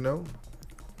 You know?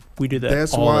 We do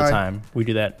that all the time. We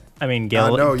do that. I mean,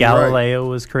 Galileo right.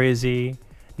 was crazy.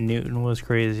 Newton was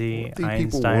crazy.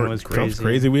 Einstein was crazy. Trump's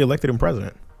crazy. We elected him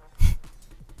president.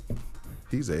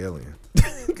 He's an alien.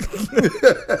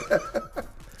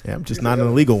 Yeah, I'm just not an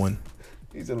illegal one.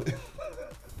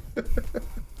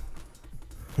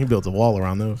 He built a wall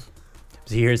around those.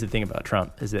 So here's the thing about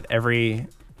Trump is that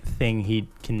everything he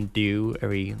can do,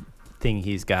 everything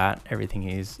he's got, everything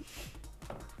he's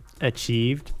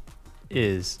achieved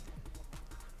is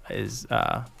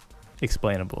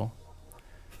explainable.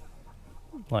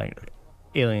 Like,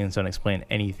 aliens don't explain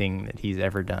anything that he's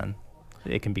ever done.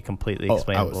 It can be completely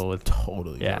explainable with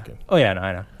totally joking. Oh yeah, no,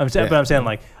 I know. But I'm saying,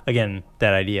 like, again,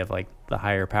 that idea of like the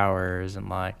higher powers and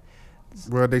like,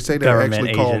 well, they say they're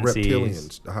actually called agencies.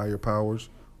 reptilians. The higher powers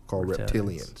called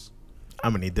reptilians.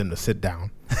 I'm gonna need them to sit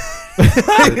down.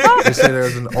 They say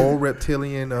there's an old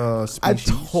reptilian species. I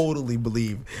totally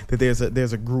believe that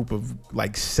there's a group of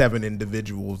like 7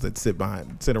 individuals that sit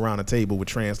around a table with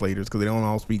translators because they don't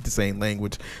all speak the same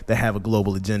language that have a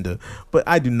global agenda. But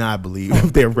I do not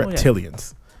believe they're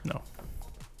reptilians. Yeah. No.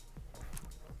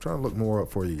 I'm trying to look more up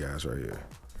for you guys right here.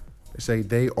 They say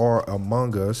they are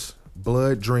among us,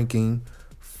 blood drinking,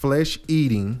 flesh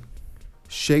eating,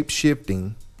 shape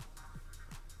shifting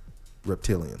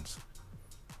reptilians.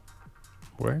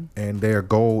 Word? And their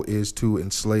goal is to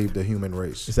enslave the human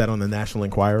race. Is that on the National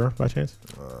Enquirer by chance?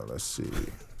 Let's see.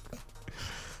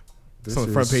 It's on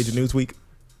the front page of Newsweek.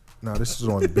 No, this is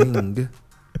on Bing.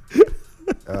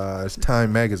 It's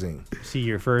Time Magazine. See,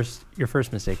 your first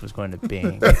mistake was going to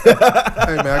Bing. Hey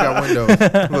man, I got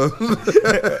Windows.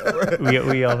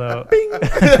 we all know. Bing.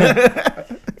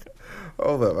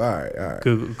 Hold up. All right.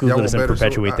 Google doesn't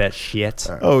perpetuate that shit.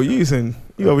 Right. Oh, you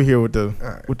over here with the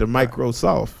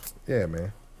Microsoft. Yeah,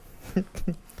 man.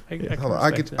 I hold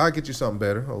on. I'll get you something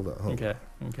better. Hold up. Okay.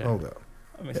 Hold up.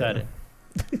 I'm excited.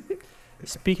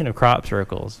 Speaking of crop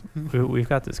circles, we've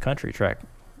got this country track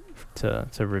to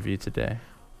review today.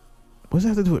 What does that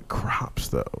have to do with crops,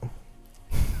 though?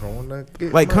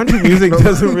 Like country music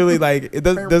doesn't really it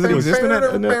doesn't exist in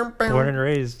that. Born and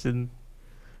raised in.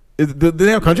 Do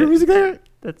they have country music there?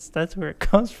 That's where it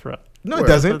comes from. No, it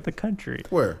doesn't. That's the country.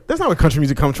 Where? That's not where country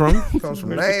music comes from. It comes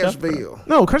from Nashville.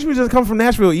 No, country music doesn't come from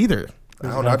Nashville either. I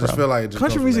don't know. I just feel like it just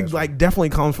country music definitely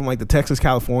comes from like the Texas,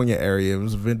 California area. It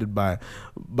was invented by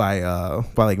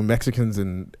like Mexicans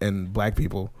and black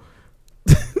people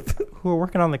who were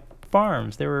working on the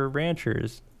farms. They were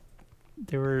ranchers.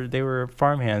 They were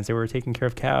farmhands. They were taking care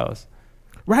of cows.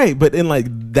 Right, but in like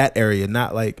that area,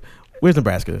 not like where's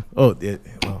Nebraska?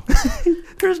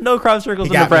 There's no crop circles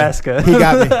in Nebraska. He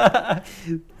got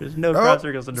me. There's no crop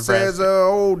circles in Nebraska. Says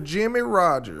old Jimmy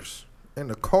Rogers and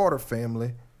the Carter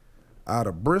family out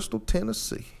of Bristol,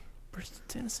 Tennessee.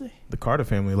 The Carter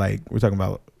family, like we're talking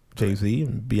about Jay-Z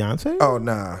and Beyonce? Oh,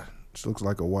 nah. This looks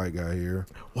like a white guy here.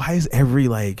 Why is every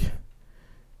like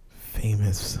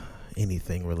famous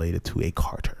anything related to a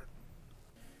Carter?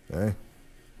 Hey,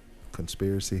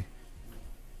 conspiracy.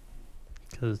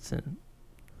 Because it's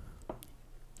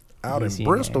out in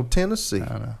Bristol, Tennessee. I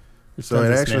don't know. So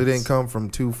it actually didn't come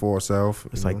from too far south.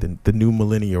 It's like the new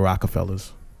millennia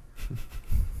Rockefellers.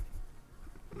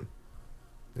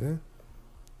 Yeah.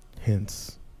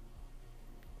 Hence,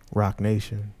 Rock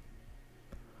Nation.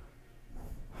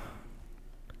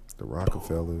 The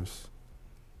Rockefellers.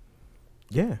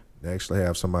 Yeah. They actually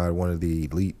have one of the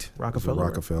elite. Rockefeller.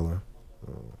 Rockefeller.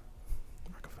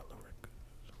 Rockefeller Records.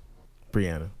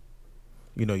 Briana,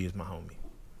 you know you're my homie.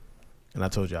 And I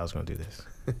told you I was going to do this.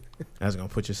 I was going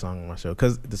to put your song on my show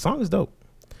because the song is dope.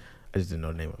 I just didn't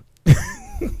know the name of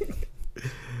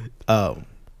it.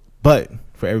 But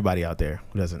for everybody out there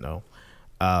who doesn't know,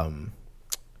 Briana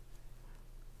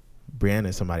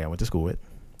is somebody I went to school with.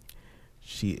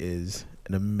 She is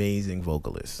an amazing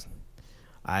vocalist.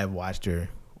 I have watched her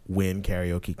win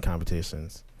karaoke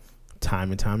competitions time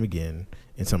and time again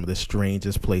in some of the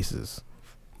strangest places.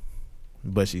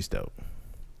 But she's dope.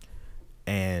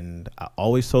 And I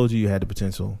always told you had the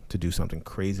potential to do something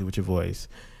crazy with your voice,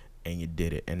 and you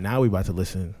did it. And now we're about to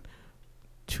listen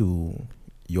to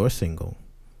your single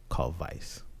called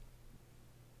Vice.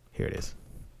 Here it is.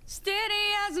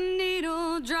 Steady as a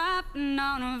needle dropping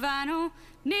on a vinyl.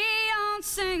 Neon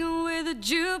singer with a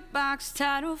jukebox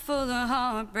title full of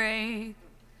heartbreak.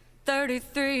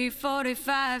 33,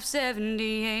 45,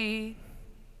 78.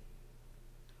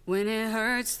 When it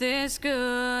hurts this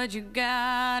good, you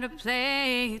gotta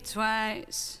play it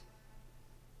twice.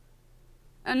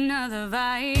 Another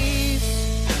vice.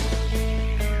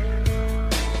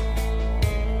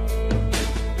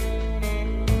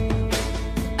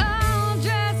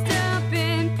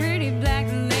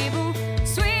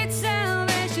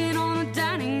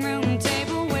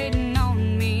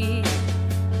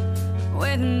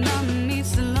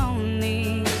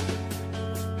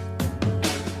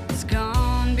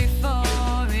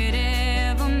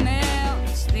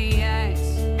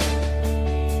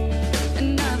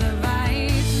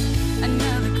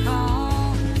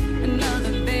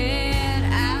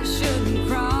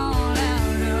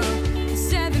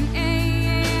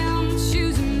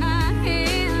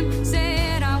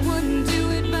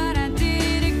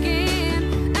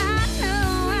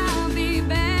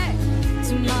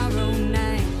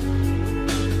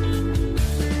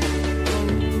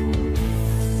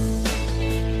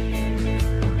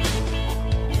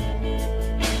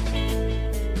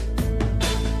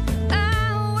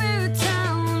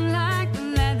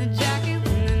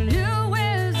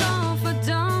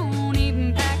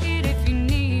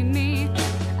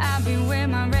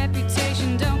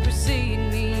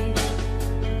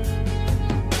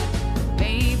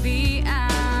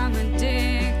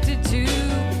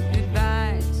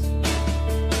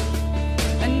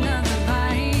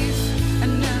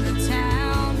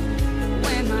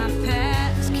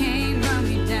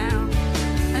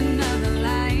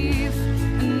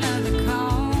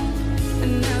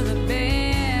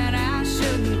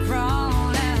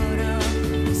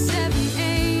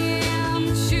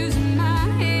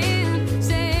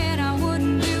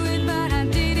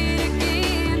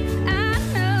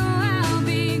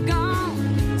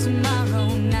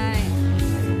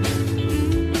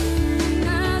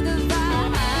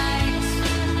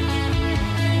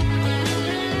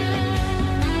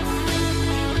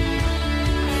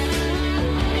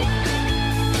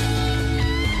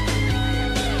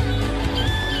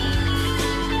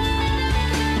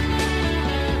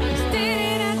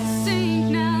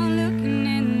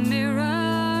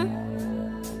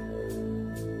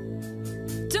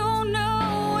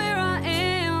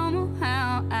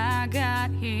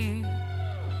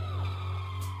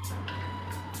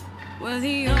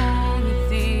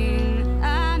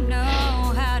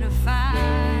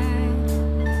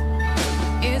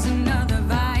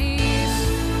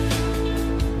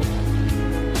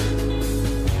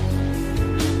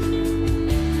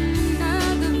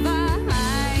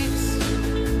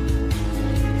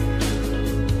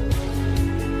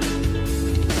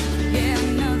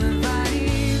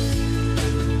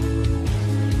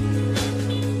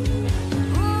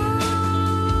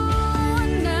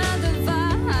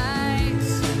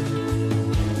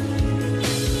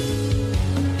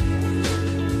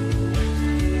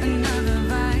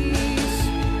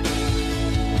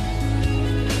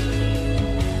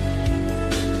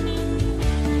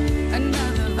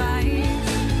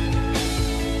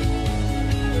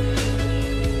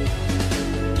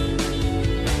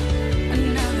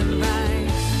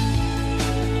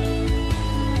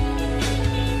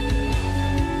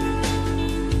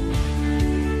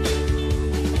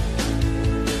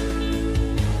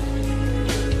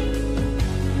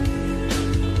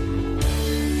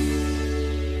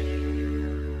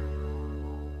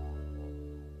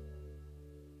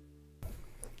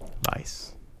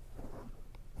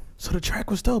 So the track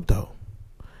was dope though.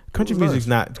 Country music's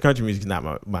not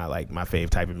my fave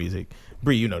type of music.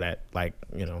 Bree, you know that. Like,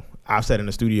 you know, I've sat in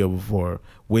the studio before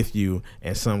with you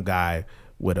and some guy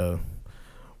with a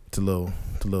little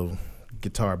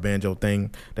guitar banjo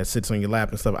thing that sits on your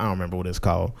lap and stuff. I don't remember what it's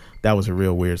called. That was a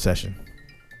real weird session.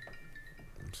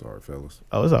 I'm sorry, fellas.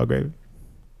 Oh, it's all great.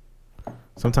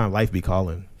 Sometimes life be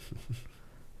calling,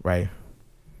 right?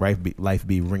 Life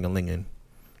be ring-a-linging,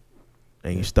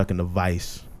 and you're stuck in the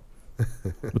vice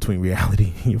between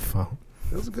reality and your phone.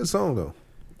 It was a good song, though.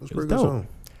 It was a pretty good dope. song.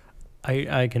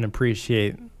 I can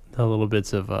appreciate the little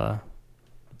bits of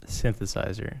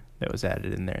synthesizer that was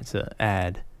added in there to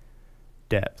add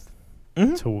depth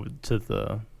to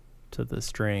the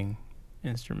string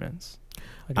instruments.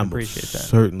 I can appreciate that.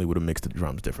 Certainly would have mixed the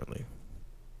drums differently.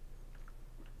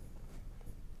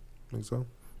 Think so?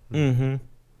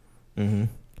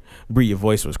 Bree, your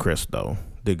voice was crisp though.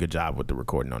 Did a good job with the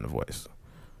recording on the voice.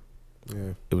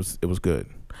 Yeah. It was good.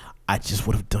 I just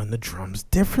would have done the drums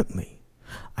differently.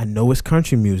 I know it's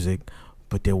country music,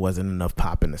 but there wasn't enough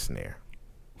pop in the snare.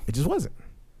 It just wasn't.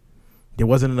 There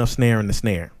wasn't enough snare in the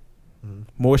snare.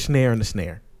 More snare in the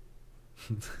snare.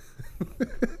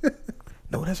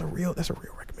 No, that's a real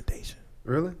recommendation.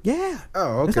 Really? Yeah.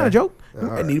 Oh, okay. That's not a joke. All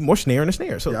I right. need more snare in the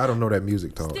snare. So Yeah, I don't know that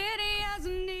music talk.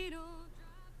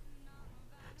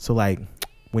 So like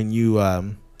when you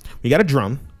got a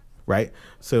drum, right?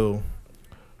 So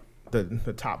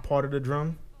the top part of the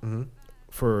drum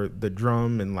for the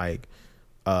drum and like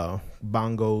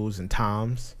bongos and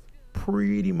toms,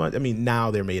 pretty much. I mean,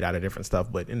 now they're made out of different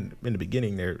stuff, but in the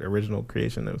beginning, their original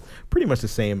creation was pretty much the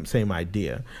same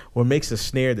idea. What makes the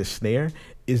snare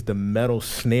is the metal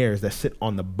snares that sit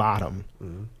on the bottom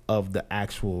of the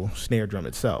actual snare drum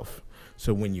itself.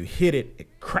 So when you hit it, it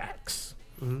cracks.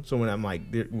 So when I'm like,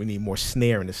 we need more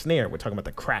snare in the snare, we're talking about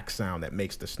the crack sound that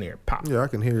makes the snare pop. Yeah, I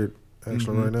can hear it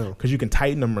actually right now. Because you can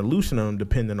tighten them or loosen them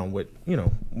depending on what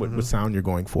what sound you're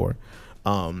going for.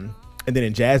 And then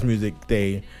in jazz music,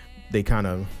 they kind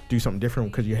of do something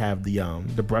different because you have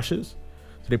the brushes.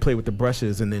 So they play with the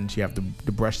brushes, and then you have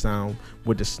the brush sound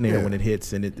with the snare when it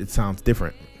hits, and it sounds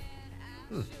different.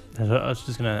 I was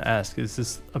just gonna ask, is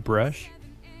this a brush?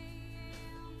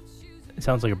 It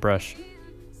sounds like a brush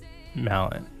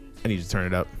mallet. I need you to turn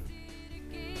it up.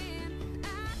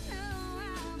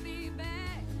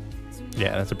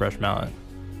 Yeah, that's a brush mallet.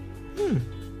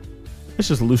 It's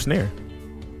just a loose snare.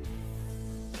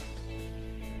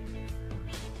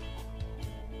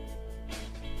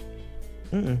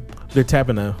 They're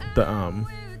tapping the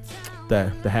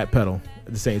hat pedal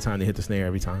at the same time they hit the snare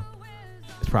every time.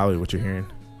 It's probably what you're hearing.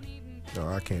 No,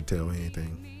 I can't tell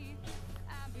anything.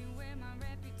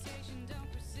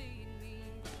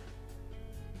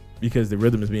 Because the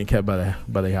rhythm is being kept by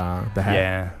the hat.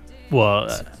 Yeah. Well,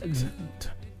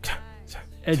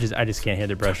 I just can't hear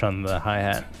the brush on the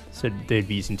hi-hat. So they'd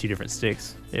be using two different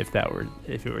sticks if it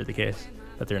were the case,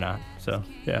 but they're not. So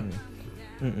yeah.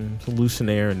 It's a loose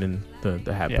snare and then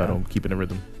the hat pedal keeping the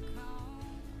rhythm.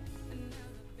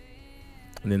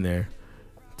 And then and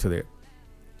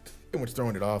what's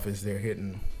throwing it off is they're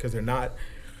hitting, because they're not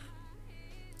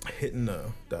hitting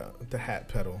the hat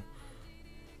pedal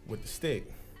with the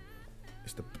stick.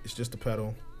 It's just the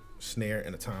pedal, snare,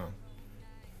 and a tom.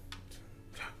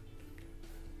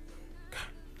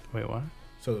 Wait, what?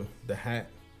 So the hat,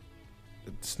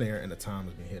 the snare, and the tom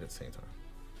is being hit at the same time.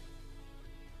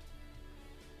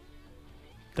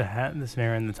 The hat, the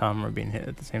snare, and the tom are being hit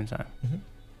at the same time.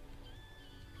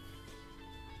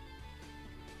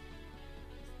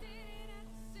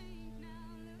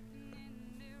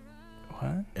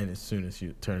 What? And as soon as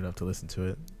you turn it up to listen to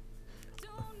it,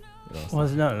 Well,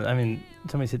 no, I mean,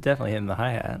 somebody's definitely hitting the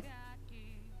hi-hat.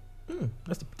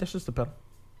 that's just the pedal.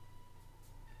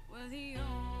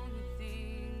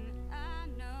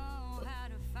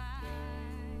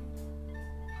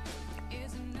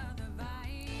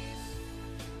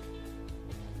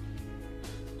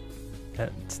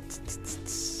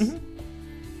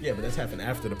 Yeah, but that's happened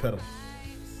after the pedal.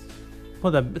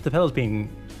 Well, the pedal's being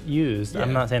used. Yeah.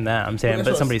 I'm not saying that. I'm saying, Well,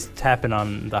 but somebody's tapping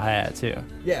on the hi-hat too.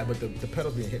 Yeah, but the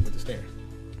pedal's being hit with the snare.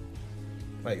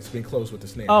 Like it's being closed with the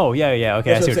snare. Oh yeah.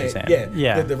 Okay, That's I see what you're saying.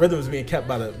 Yeah. The rhythm is being kept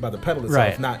by the pedal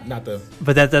itself, Right. not the.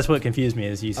 But that's what confused me.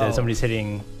 Is you said somebody's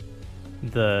hitting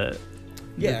the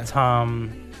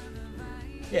tom.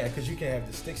 Yeah, because you can have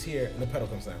the sticks here and the pedal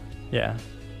comes down. Yeah.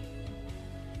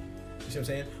 You see what I'm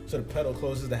saying? So the pedal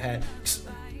closes the hat.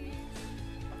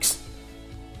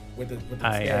 With the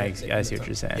I snare, see what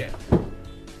you're saying.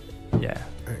 Yeah.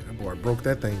 Hey, that boy broke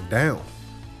that thing down.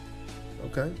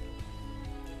 Okay.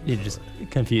 You just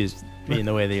confused me in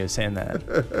the way that you were saying that.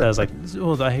 I was like,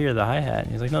 well, I hear the hi-hat.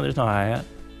 And he's like, no, there's no hi-hat.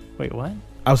 Wait, what?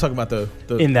 I was talking about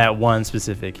the In that one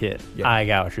specific hit. Yeah. I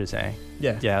got what you're saying.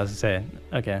 Yeah. Yeah, I was saying,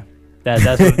 okay.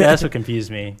 That's what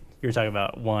confused me. You were talking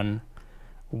about one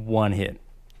hit.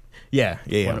 Yeah.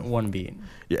 One beat.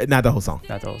 Yeah, not the whole song.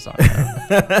 Not the whole song.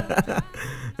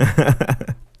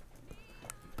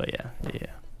 But yeah.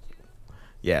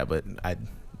 Yeah, but I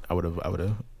would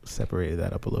have separated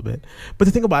that up a little bit. But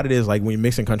the thing about it is, like, when you're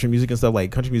mixing country music and stuff,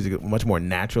 like country music is much more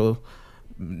natural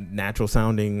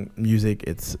sounding music.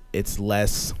 It's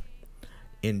less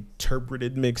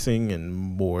interpreted mixing and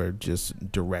more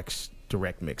just direct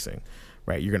mixing,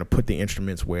 right? You're gonna put the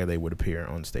instruments where they would appear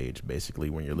on stage, basically,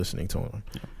 when you're listening to them,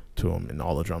 and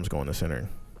all the drums go in the center.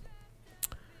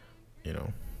 You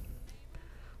know,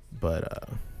 but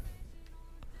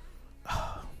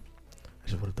I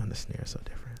just would have done the snare so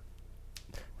different.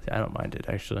 I don't mind it,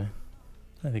 actually.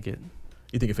 I think it.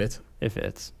 You think it fits? It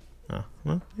fits. Oh,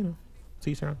 well, to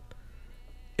each their own.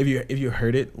 If you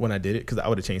heard it when I did it, because I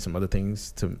would have changed some other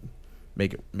things to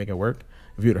make it work.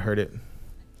 If you would have heard it,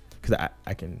 because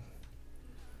I can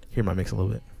hear my mix a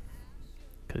little bit.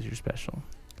 because you're special.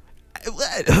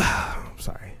 I'm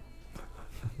sorry.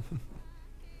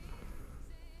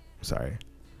 Sorry.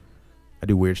 I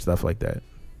do weird stuff like that.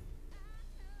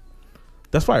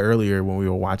 That's why earlier when we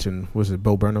were watching, was it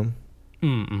Bo Burnham?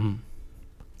 Mm-hmm.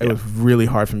 It was really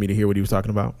hard for me to hear what he was talking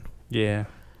about. Yeah.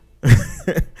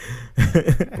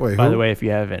 Wait, By the way, if you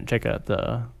haven't, check out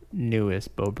the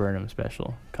newest Bo Burnham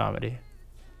special comedy.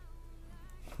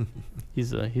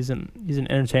 He's an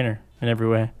entertainer in every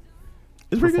way.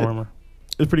 It's pretty Performer. good.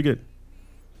 It's pretty good.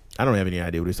 I don't have any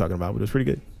idea what he's talking about, but it's pretty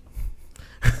good.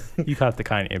 You caught the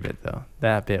Kanye bit though.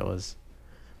 That bit was.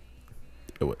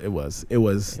 It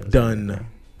was done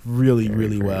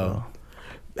really well.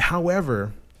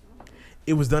 However,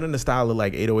 it was done in the style of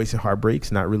like 808s and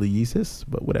Heartbreaks, not really Yeezus,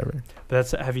 but whatever.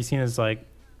 But have you seen his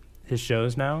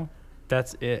shows now?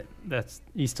 That's it.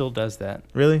 He still does that.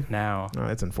 Really? Now. Oh,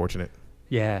 that's unfortunate.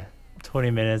 Yeah.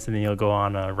 20 minutes and then he'll go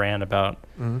on a rant about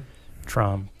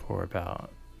Trump or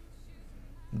about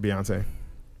Beyonce.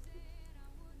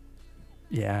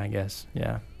 Yeah, I guess.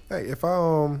 Yeah. Hey, if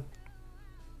I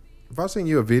send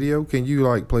you a video, can you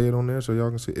like play it on there so y'all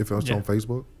can see if it's on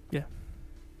Facebook? Yeah.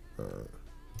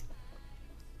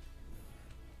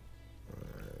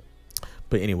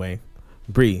 But anyway,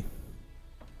 Bree,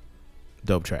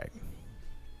 dope track.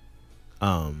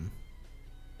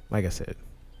 Like I said,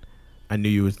 I knew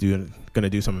you was gonna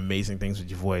do some amazing things with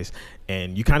your voice,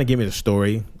 and you kind of gave me the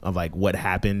story of like what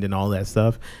happened and all that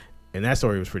stuff, and that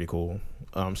story was pretty cool.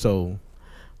 So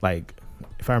like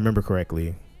if I remember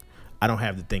correctly, I don't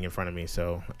have the thing in front of me,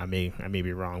 so I may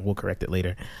be wrong. We'll correct it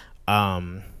later.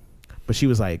 But she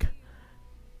was like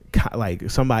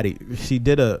somebody, she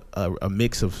did a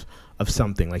mix of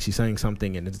something, like she sang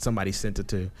something and then somebody sent it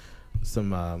to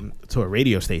to a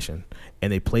radio station,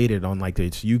 and they played it on like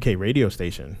this UK radio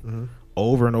station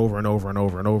over and over and over and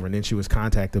over and over. And then she was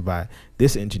contacted by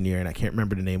this engineer, and I can't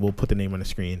remember the name. We'll put the name on the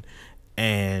screen.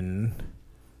 And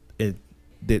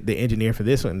the engineer for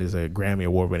this one is a Grammy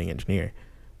award-winning engineer,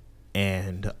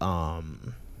 and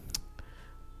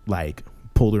like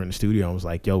pulled her in the studio and was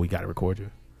like, "Yo, we got to record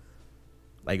you."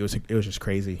 Like it was just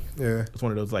crazy. Yeah, it's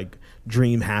one of those like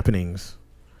dream happenings.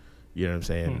 You know what I'm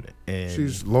saying? And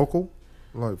she's local,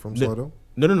 like from Slaughter.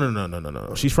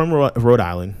 No. She's from Rhode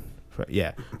Island.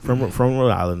 Yeah, from Rhode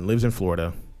Island. Lives in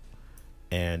Florida,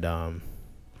 and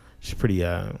she's pretty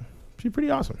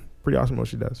awesome. Pretty awesome what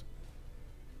she does.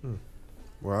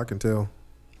 Well, I can tell.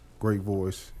 Great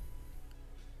voice.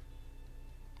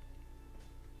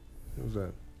 Who's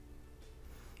that?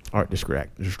 Art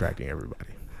distracting everybody.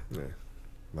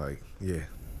 Yeah.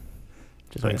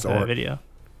 Just waiting for that video.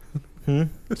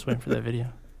 Just waiting for that video.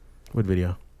 What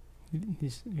video?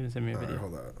 He's gonna send me a video.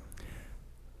 Hold on.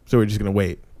 So we're just gonna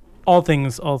wait. All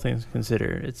things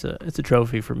considered, it's a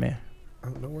trophy for me. Oh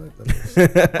no way.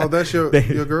 Oh, that's your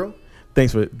girl?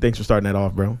 Thanks for starting that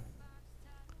off, bro.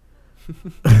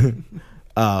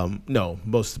 No,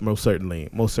 most certainly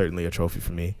a trophy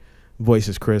for me. Voice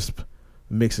is crisp,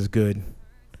 mix is good.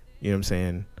 You know what I'm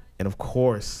saying? And of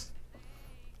course,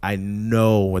 I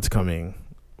know what's coming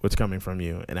from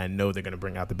you, and I know they're gonna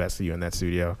bring out the best of you in that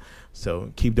studio.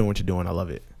 So keep doing what you're doing. I love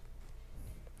it.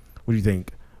 What do you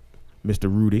think,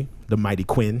 Mr. Rudy, the mighty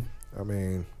Quinn? I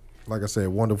mean, like I said,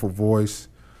 wonderful voice.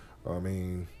 I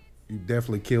mean, you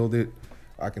definitely killed it.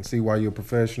 I can see why you're a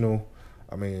professional.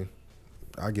 I mean,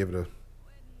 I give it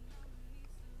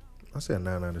I say a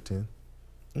 9 out of 10.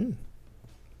 9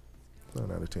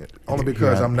 out of 10. Only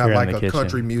because I'm not like a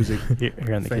country music Here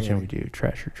in the fan. kitchen, we do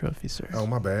trash or trophy, sir. Oh,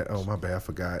 my bad. I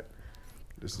forgot.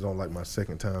 This is on like my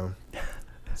second time.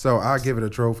 So I give it a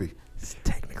trophy. It's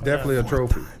technically definitely a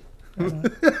trophy.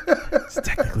 It's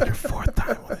technically your 4th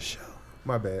time on the show.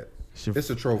 My bad. It's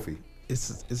a trophy.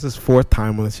 It's his 4th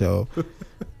time on the show.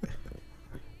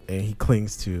 And he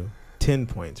clings to 10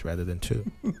 points rather than 2.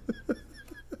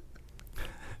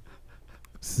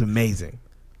 This is amazing.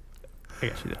 I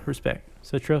got you though. Respect.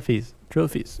 So trophies all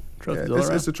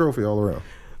around. It's a trophy all around.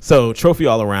 So trophy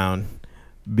all around,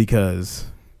 because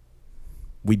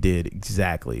we did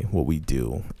exactly what we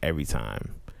do every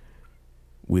time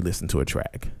we listen to a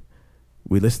track.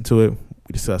 We listen to it,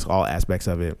 we discuss all aspects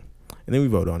of it, and then we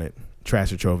vote on it.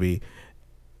 Trash or trophy.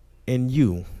 And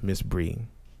you, Miss Bree,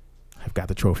 have got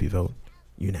the trophy vote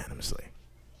unanimously.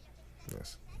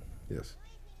 Yes.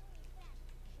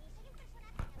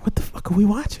 What the fuck are we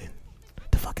watching?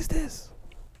 The fuck is this?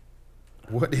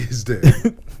 What is that? It's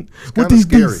kind What of is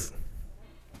scary. this?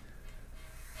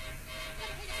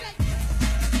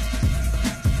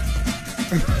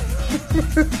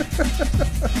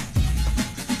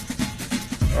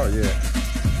 Oh yeah.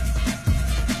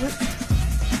 What?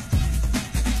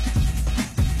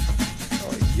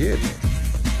 Oh yeah.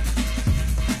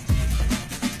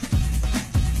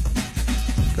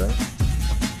 Okay.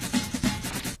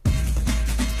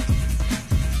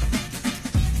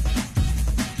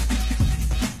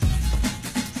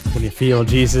 When you feel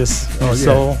Jesus in your yeah.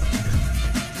 soul.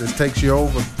 This takes you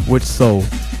over. Which soul?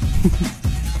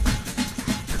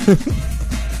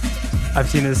 I've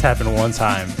seen this happen one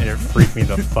time, and it freaked me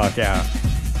the fuck out.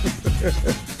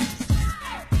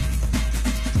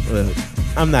 Look,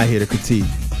 I'm not here to critique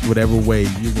whatever way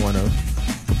you want to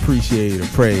appreciate or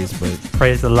praise, but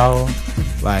Praise the Lord.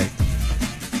 like,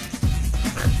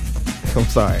 I'm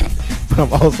sorry,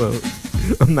 but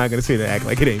I'm not gonna sit there and act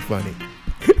like it ain't funny.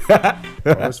 Oh,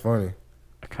 that's funny.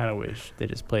 I kind of wish they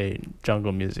just played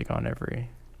jungle music in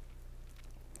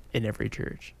every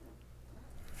church.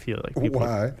 I feel like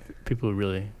people who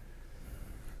really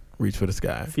Reach for the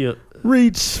sky.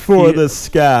 Reach for the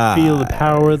sky. Feel the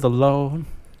power of the Lord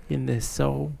in their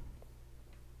soul.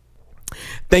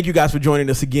 Thank you guys for joining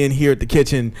us again here at the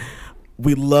kitchen.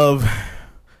 We love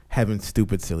having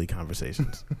stupid, silly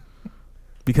conversations.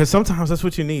 Because sometimes that's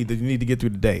what you need to get through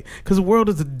the day. Because the world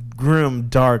is a grim,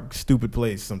 dark, stupid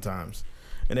place sometimes.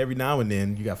 And every now and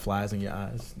then, you got flies in your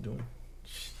eyes doing.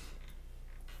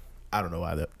 I don't know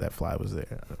why that fly was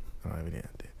there. I don't even know.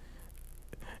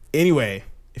 Anyway,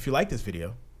 if you like this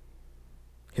video,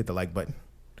 hit the like button.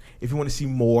 If you want to see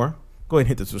more, go ahead and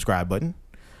hit the subscribe button.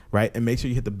 Right? And make sure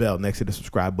you hit the bell next to the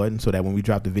subscribe button so that when we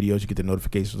drop the videos, you get the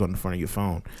notifications on the front of your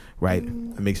phone. Right?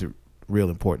 It makes it real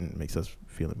important. It makes us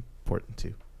feel important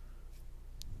too.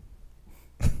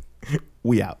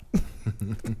 We out.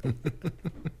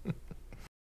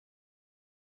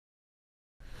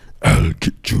 I'll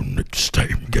get you next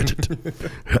time. Get it?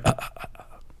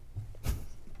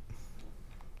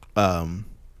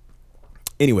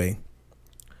 Anyway.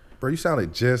 Bro, you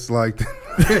sounded just like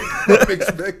the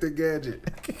Unexpected Gadget.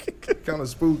 Kind of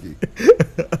spooky.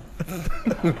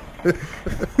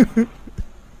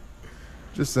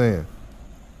 Just saying.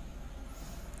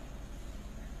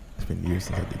 It's been years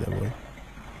since I did that way.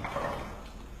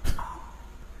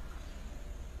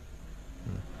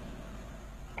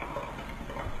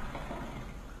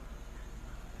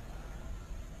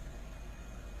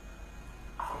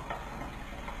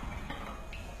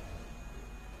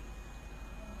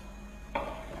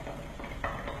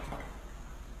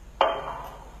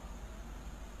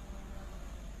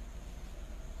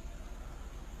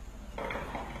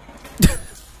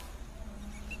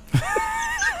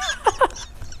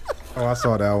 Oh, I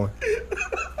saw that one.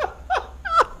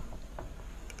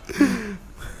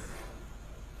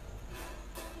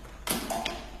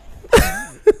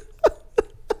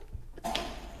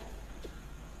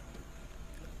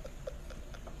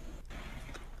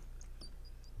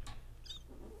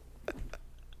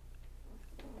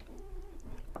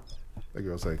 They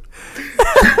gonna say.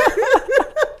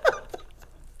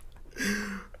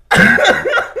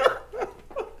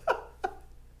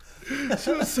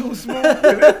 She was so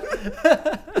smooth.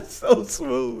 So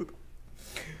smooth.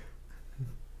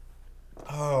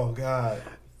 Oh, God.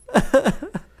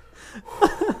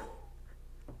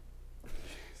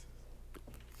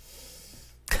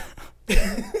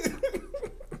 Jesus.